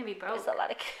you're gonna be broke. It's a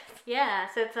lot of kids. Yeah,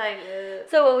 so it's like.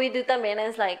 So what we do también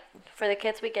is like for the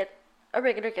kids we get a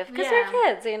regular gift because they're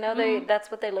kids, you know. That's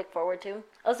what they look forward to.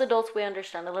 As adults, we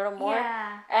understand a little more.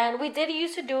 Yeah. And we did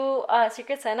used to do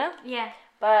Secret Santa. Yeah.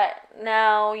 But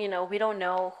now, you know, we don't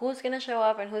know who's going to show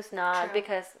up and who's not. True.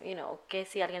 Because, you know, que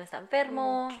si alguien está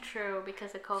enfermo. True,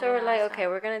 because of COVID. So we're like, okay,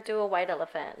 we're going to do a white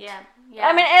elephant. Yeah. Yeah.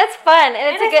 I mean, it's fun.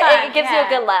 And it gives you a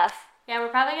good laugh. Yeah, we're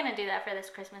probably going to do that for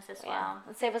this Christmas as well.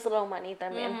 And save us a little money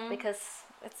también. Because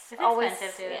it's always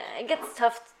expensive, too. Yeah, it gets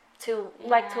tough to,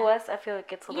 like to us, I feel it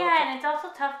gets a little tough. Yeah, and it's also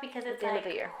tough because it's like,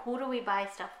 who do we buy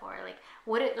stuff for? Like,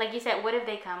 like you said, what if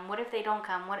they come? What if they don't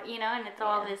come? What, you know, and it's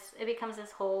all this, it becomes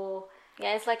this whole...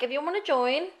 Yeah, it's like if you want to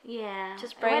join,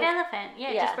 just bring white elephant.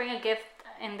 Yeah, just bring a gift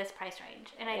in this price range,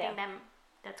 and I think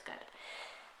that's good.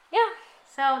 Yeah.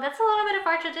 So that's a little bit of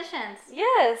our traditions.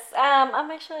 Yes,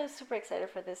 I'm actually super excited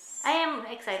for this. I am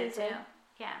excited too.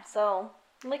 Yeah. So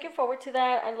I'm looking forward to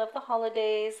that. I love the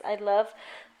holidays. I love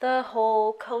the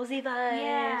whole cozy vibes.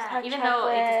 Yeah. Even though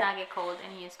it does not get cold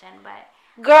in Houston, but.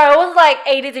 Girl, it was like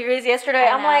 80 degrees yesterday.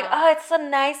 I'm like, oh, it's a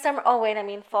nice summer. Oh wait, I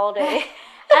mean fall day.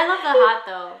 I love the hot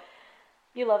though.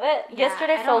 You love it? Yeah,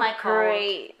 yesterday felt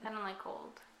great. I don't like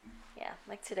cold. Yeah,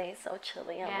 like today is so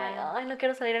chilly. I'm like, ay, no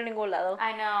quiero salir a ningún lado.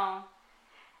 I know.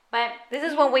 But this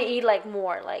is when we eat like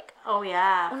more, like. Oh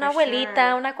yeah. Una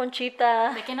abuelita, una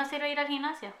conchita. ¿De qué no sirve ir al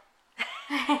gimnasio?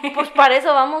 Pues para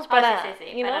eso vamos, para,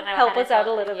 you know, para help us out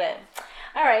a little bit.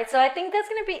 All right, so I think that's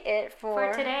gonna be it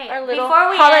for today. Our little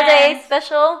holiday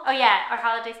special. Oh yeah, our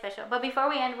holiday special. But before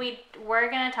we end,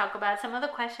 we're gonna talk about some of the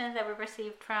questions that we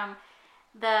received from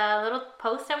the little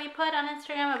post that we put on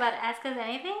Instagram about Ask Us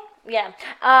Anything. Yeah.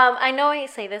 I know I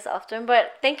say this often,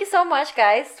 but thank you so much,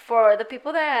 guys, for the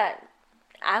people that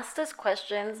asked us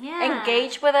questions,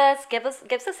 engage with us,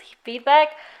 gives us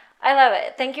feedback. I love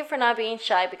it. Thank you for not being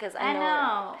shy because I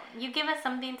know you give us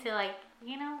something to like,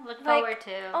 you know, look forward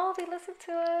to. Oh, they listen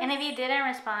to us. And if you didn't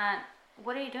respond,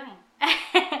 what are you doing?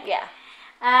 Yeah.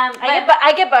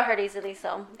 I get butthurt easily,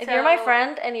 so if you're my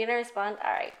friend and you didn't respond,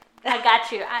 all right. I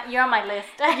got you. You're on my list.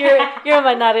 you're on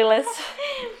my naughty list.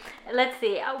 Let's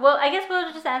see. Well, I guess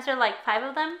we'll just answer like 5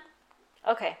 of them.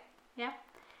 Okay. Yeah.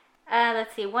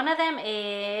 Let's see. One of them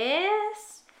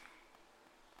is,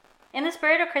 in the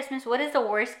spirit of Christmas, what is the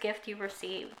worst gift you've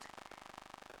received?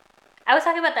 I was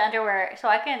talking about the underwear, so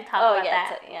I can talk about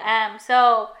that.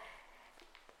 So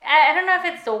I don't know if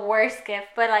it's the worst gift,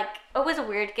 but like it was a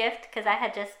weird gift because I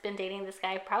had just been dating this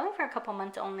guy probably for a couple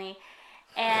months only.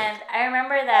 And I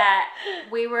remember that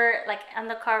we were like on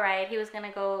the car ride. He was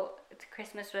gonna go to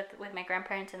Christmas with my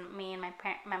grandparents and me and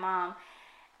my mom.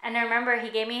 And I remember he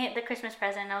gave me the Christmas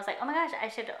present. And I was like, oh my gosh,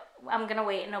 I'm gonna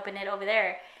wait and open it over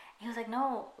there. And he was like,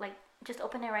 no, like just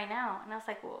open it right now. And I was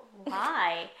like, well,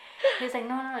 why? He was like,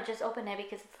 no, just open it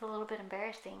because it's a little bit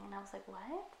embarrassing. And I was like,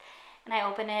 what? And I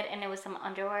opened it and it was some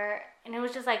underwear. And it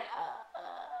was just like.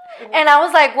 And I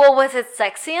was like, well, was it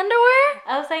sexy underwear?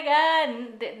 I was like,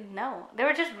 no. They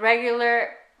were just regular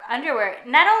underwear.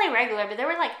 Not only regular, but they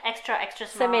were like extra small.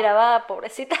 Se miraba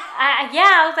pobrecita.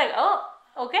 Yeah, I was like, oh,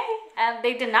 okay.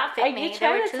 They did not fit me. They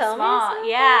were too small.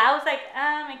 Yeah, I was like,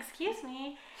 excuse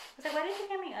me. I was like, why did you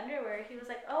get me underwear? He was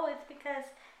like, oh, it's because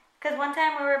one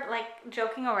time we were like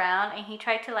joking around and he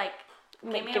tried to like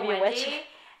give me a wedgie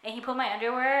and he pulled my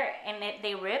underwear and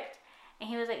they ripped and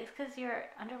he was like, it's because your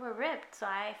underwear ripped. So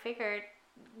I figured,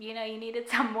 you needed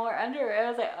some more underwear. I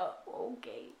was like, oh,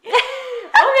 okay.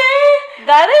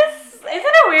 Okay. Isn't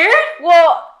it weird?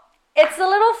 Well, it's a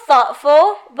little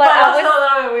thoughtful, but also a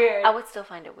little bit weird. I would still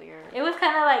find it weird. It was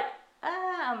kind of like,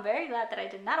 I'm very glad that I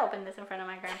did not open this in front of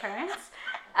my grandparents.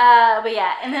 But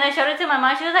yeah, and then I showed it to my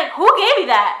mom. She was like, who gave you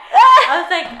that? I was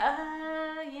like,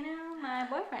 my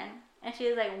boyfriend. And she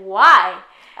was like, why?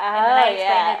 And then I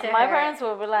explained it to her. My parents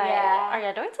would be like, are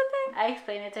you doing something? I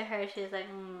explained it to her. She was like,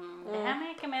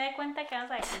 déjame que me dé cuenta que I was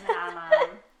like, nah, Mom.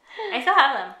 I still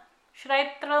have them. Should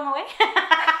I throw them away?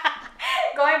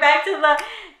 Going back to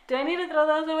do I need to throw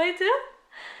those away too?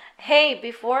 Hey,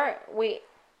 before we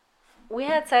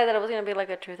had said that it was going to be like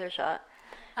a truth or shot.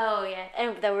 Oh, yeah.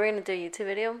 And that we were going to do a YouTube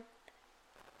video.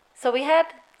 So we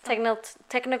had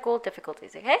technical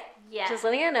difficulties, okay? Yeah. Just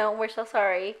letting you know, we're so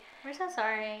sorry. We're so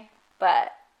sorry.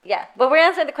 But we're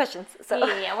answering the questions. So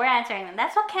Yeah, we're answering them.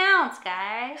 That's what counts,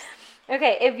 guys.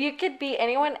 Okay, if you could be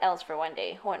anyone else for one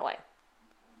day, who and why?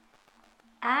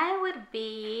 I would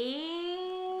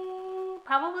be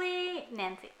probably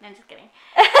Nancy. No, I'm just kidding.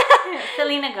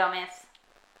 Selena Gomez.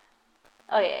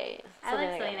 Oh, yeah. I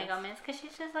like Selena Gomez because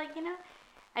she's just like,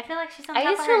 I feel like she's on I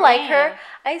top used of to her like game. her.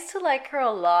 I used to like her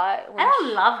a lot. I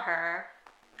don't love her.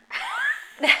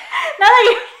 Now that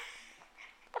you...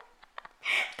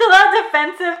 It's a little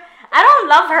defensive. I don't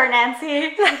love her,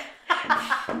 Nancy.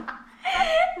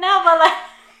 No, but like...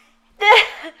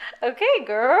 Okay,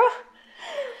 girl.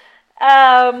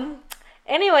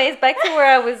 Anyways, back to where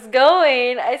I was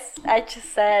going. I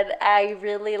just said I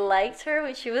really liked her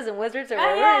when she was in Wizards of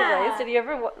Waverly. Did you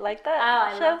ever like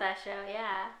that show? I love that show,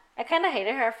 yeah. I kind of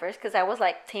hated her at first because I was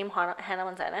like Team Hannah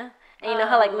Montana. And you know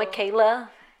how like Michaela?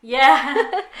 Yeah.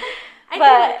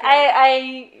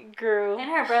 I grew. And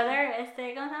her brother,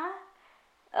 Gonzalez?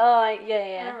 Oh,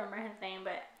 yeah. I don't remember his name,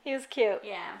 but... He was cute.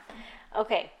 Yeah.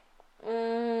 Okay.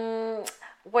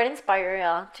 What inspired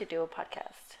y'all to do a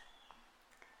podcast?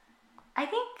 I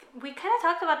think we kind of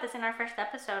talked about this in our first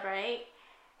episode, right?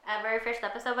 Very first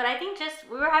episode, but I think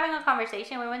we were having a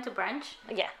conversation. We went to brunch.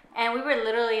 Yeah. And we were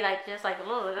literally like, just like,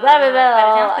 blah, blah,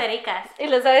 blah. Pericas. I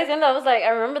was like, I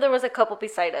remember there was a couple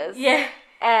beside us. Yeah.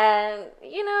 And,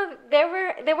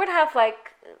 they would have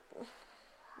like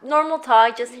normal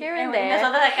talk just here and there. I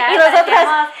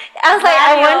was like,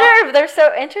 I wonder if they're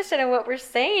so interested in what we're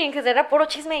saying because era puro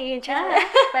chisme y chisme.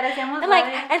 And like,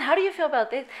 and how do you feel about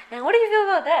this? And what do you feel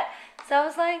about that? So I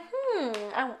was like,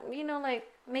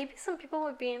 maybe some people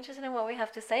would be interested in what we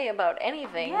have to say about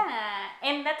anything. Yeah,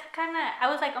 and that's I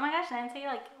was like, oh my gosh, Nancy,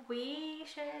 like, we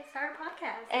should start a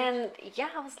podcast. And yeah,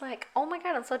 I was like, oh my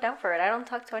God, I'm so down for it. I don't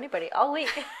talk to anybody all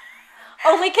week.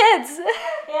 Only kids.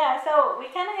 Yeah, so we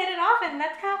kind of hit it off, and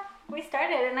that's how we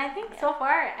started. And I think so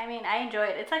far, I mean, I enjoy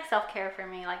it. It's like self-care for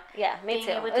me. Like, yeah, me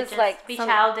too. It's just like be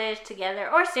childish together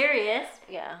or serious.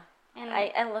 Yeah. And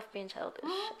I love being childish.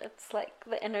 It's like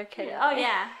the inner kid. Oh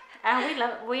yeah,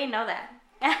 we know that.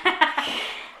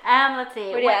 Let's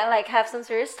see. But yeah, like have some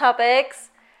serious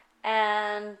topics,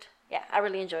 and yeah, I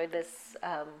really enjoyed this.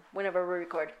 Whenever we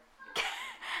record.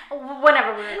 Go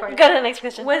to the next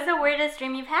question. What's the weirdest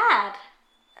dream you've had?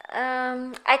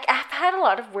 I've had a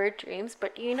lot of weird dreams,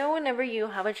 but whenever you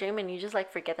have a dream and you just like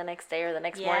forget the next day or the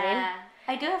next morning. Yeah,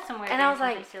 I do have some weird dreams. And I was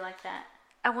like that.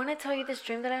 I want to tell you this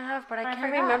dream that I have, but I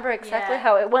can't remember exactly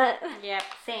how it went. Yep,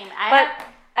 same.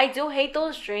 I do hate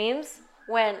those dreams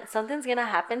when something's gonna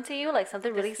happen to you, like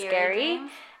something really scary,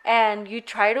 and you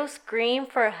try to scream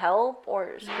for help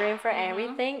or scream for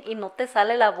everything, y no te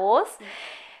sale la voz.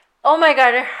 Oh my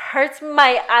God, it hurts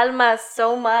my alma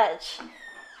so much.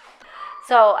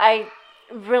 So I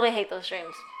really hate those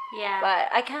dreams. Yeah.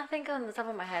 But I can't think on the top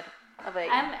of my head of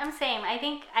it. I'm same. I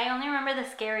think I only remember the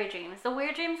scary dreams. The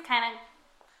weird dreams kind of,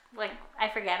 like, I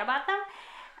forget about them.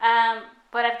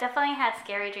 But I've definitely had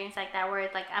scary dreams like that where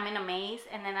it's like I'm in a maze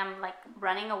and then I'm like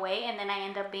running away and then I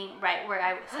end up being right where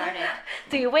I started.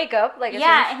 Do you wake up like?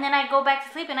 And then I go back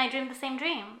to sleep and I dream the same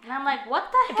dream and I'm like, what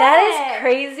the heck? That is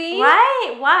crazy.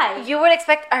 Right? Why? You would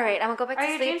expect. All right, I'm gonna go back to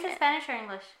sleep. Are your dreams in Spanish or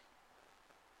English?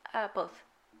 Both.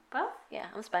 Both? Yeah,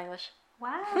 I'm Spanglish.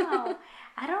 Wow.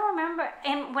 I don't remember.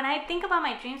 And when I think about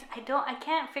my dreams, I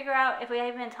can't figure out if I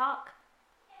even talk.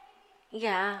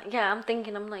 Yeah, I'm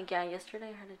thinking, I'm like, yeah, yesterday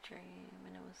I had a dream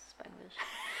and it was Spanglish.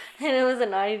 And it was a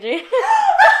naughty dream.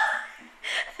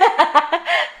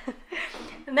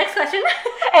 Next question.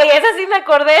 Hey, esa sí me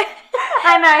acordé.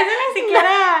 I know, eso ni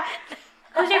siquiera.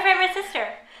 Who's your favorite sister?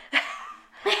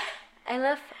 I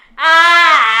love.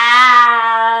 Ah.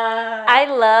 I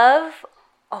love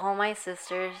all my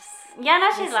sisters. Yeah,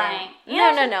 no, she's lying.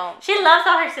 No. She loves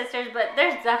all her sisters, but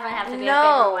there's definitely have to be a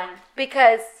favorite one.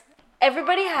 Because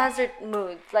everybody has their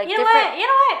moods. Like You know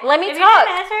what? Let me if talk. You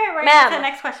didn't answer it, we're going to the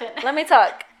next question. Let me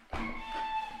talk.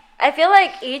 I feel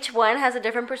like each one has a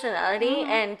different personality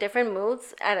and different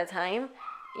moods at a time.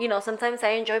 You know, sometimes I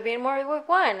enjoy being more with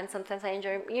one, and sometimes I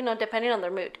enjoy, depending on their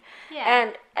mood. Yeah.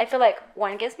 And I feel like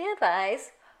one gives me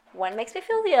advice, one makes me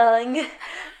feel young,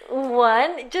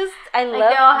 one just, I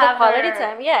love the quality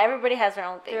time. Yeah, everybody has their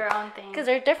own thing. Because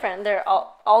they're different. They're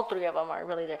all three of them are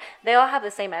really different. They all have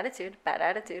the same attitude, bad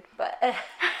attitude, but.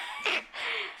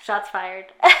 Shots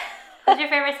fired. Who's your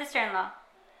favorite sister-in-law?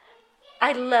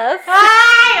 I love.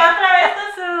 Ay, otra vez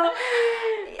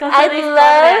I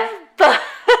love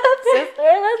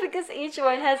sister-in-laws because each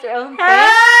one has their own thing.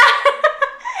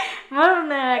 Move on to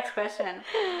the next question.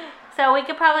 So we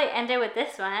could probably end it with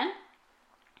this one.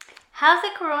 How's the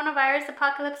coronavirus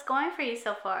apocalypse going for you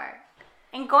so far?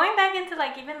 And going back into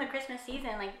like even the Christmas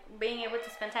season, like being able to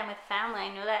spend time with family, I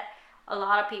know that a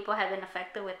lot of people have been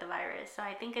affected with the virus. So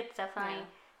I think it's definitely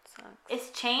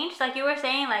it's changed. Like you were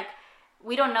saying, like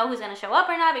we don't know who's gonna show up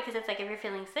or not because it's like if you're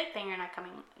feeling sick, then you're not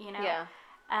coming. Yeah.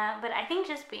 But I think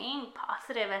just being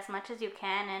positive as much as you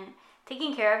can and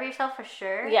taking care of yourself for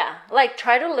sure. Yeah, like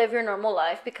try to live your normal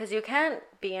life because you can't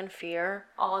be in fear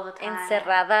all the time.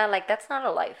 Encerrada, like that's not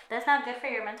a life. That's not good for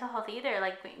your mental health either.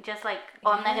 Like just like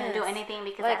I'm not gonna do anything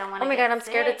because I don't want to. Oh my God, I'm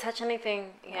scared sick. to touch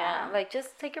anything. Yeah, like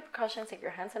just take your precautions, take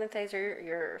your hand sanitizer,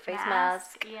 your face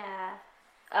mask. Yeah.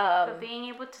 But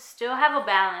being able to still have a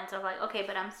balance of like, okay,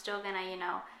 but I'm still gonna,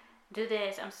 do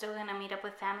this. I'm still gonna meet up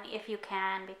with family if you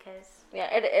can because.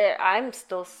 Yeah, I'm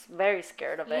still very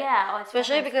scared of it. Yeah,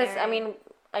 especially because scary.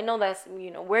 I know that's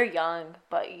we're young,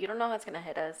 but you don't know how it's gonna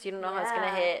hit us. You don't know how it's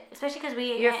gonna hit. Especially because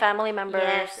your family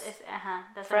members,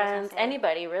 that's friends,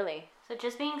 anybody really. So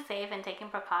just being safe and taking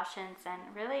precautions and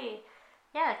really,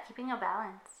 keeping a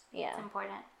balance. Yeah, it's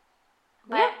important.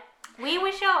 But we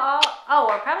wish you all. Oh,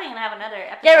 we're probably gonna have another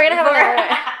episode. Yeah, we're gonna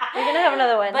have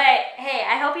another one. But hey,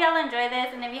 I hope y'all enjoy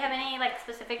this, and if you have any like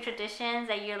specific traditions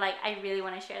that you're like, I really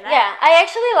want to share that. Yeah, I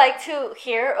actually like to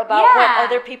hear about what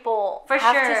other people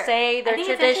have to say, their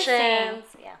traditions.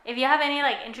 Yeah. If you have any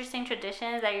like interesting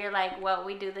traditions that you're like, well,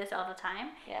 we do this all the time.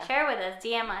 Yeah. Share with us,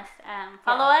 DM us,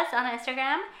 follow us on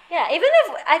Instagram. Yeah, even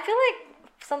if I feel like.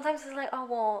 Sometimes it's like, oh,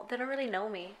 well, they don't really know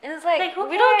me. And it's like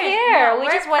we don't care. No, we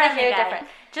just want to hear different.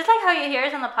 Just like how you hear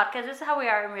us on the podcast, this is how we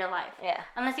are in real life. Yeah.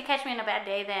 Unless you catch me on a bad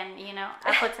day, then,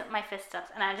 I put my fists up.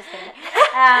 And I'm just kidding.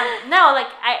 No, like,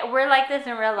 we're like this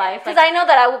in real life. Because I know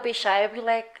that I would be shy. I'd be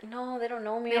like, no, they don't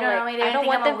know me. They don't know me. I don't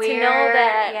want them to know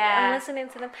that I'm listening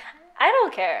to them. I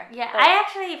don't care. Yeah, I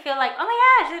actually feel like, oh my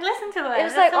gosh, they listen to us. It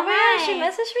was like, oh my gosh, she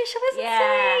messaged me. She listens to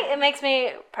me. It makes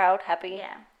me proud, happy.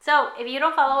 Yeah. So if you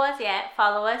don't follow us yet,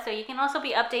 follow us so you can also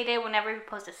be updated whenever we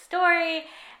post a story.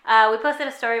 We posted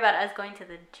a story about us going to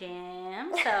the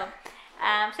gym. So,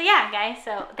 yeah, guys.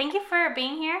 So thank you for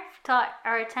being here to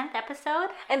our 10th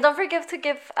episode. And don't forget to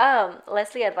give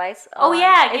Leslie advice.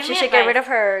 If she should get rid of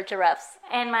her giraffes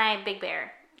and my big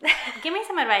bear. Give me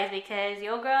some advice because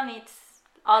your girl needs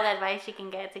all the advice she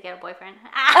can get to get a boyfriend.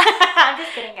 I'm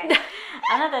just kidding, guys.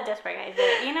 I'm not that desperate, guys.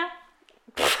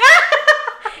 But,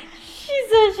 She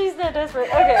said she's not desperate.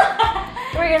 Okay.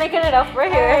 We're gonna cut it off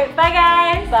right here. Bye,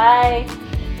 guys. Bye.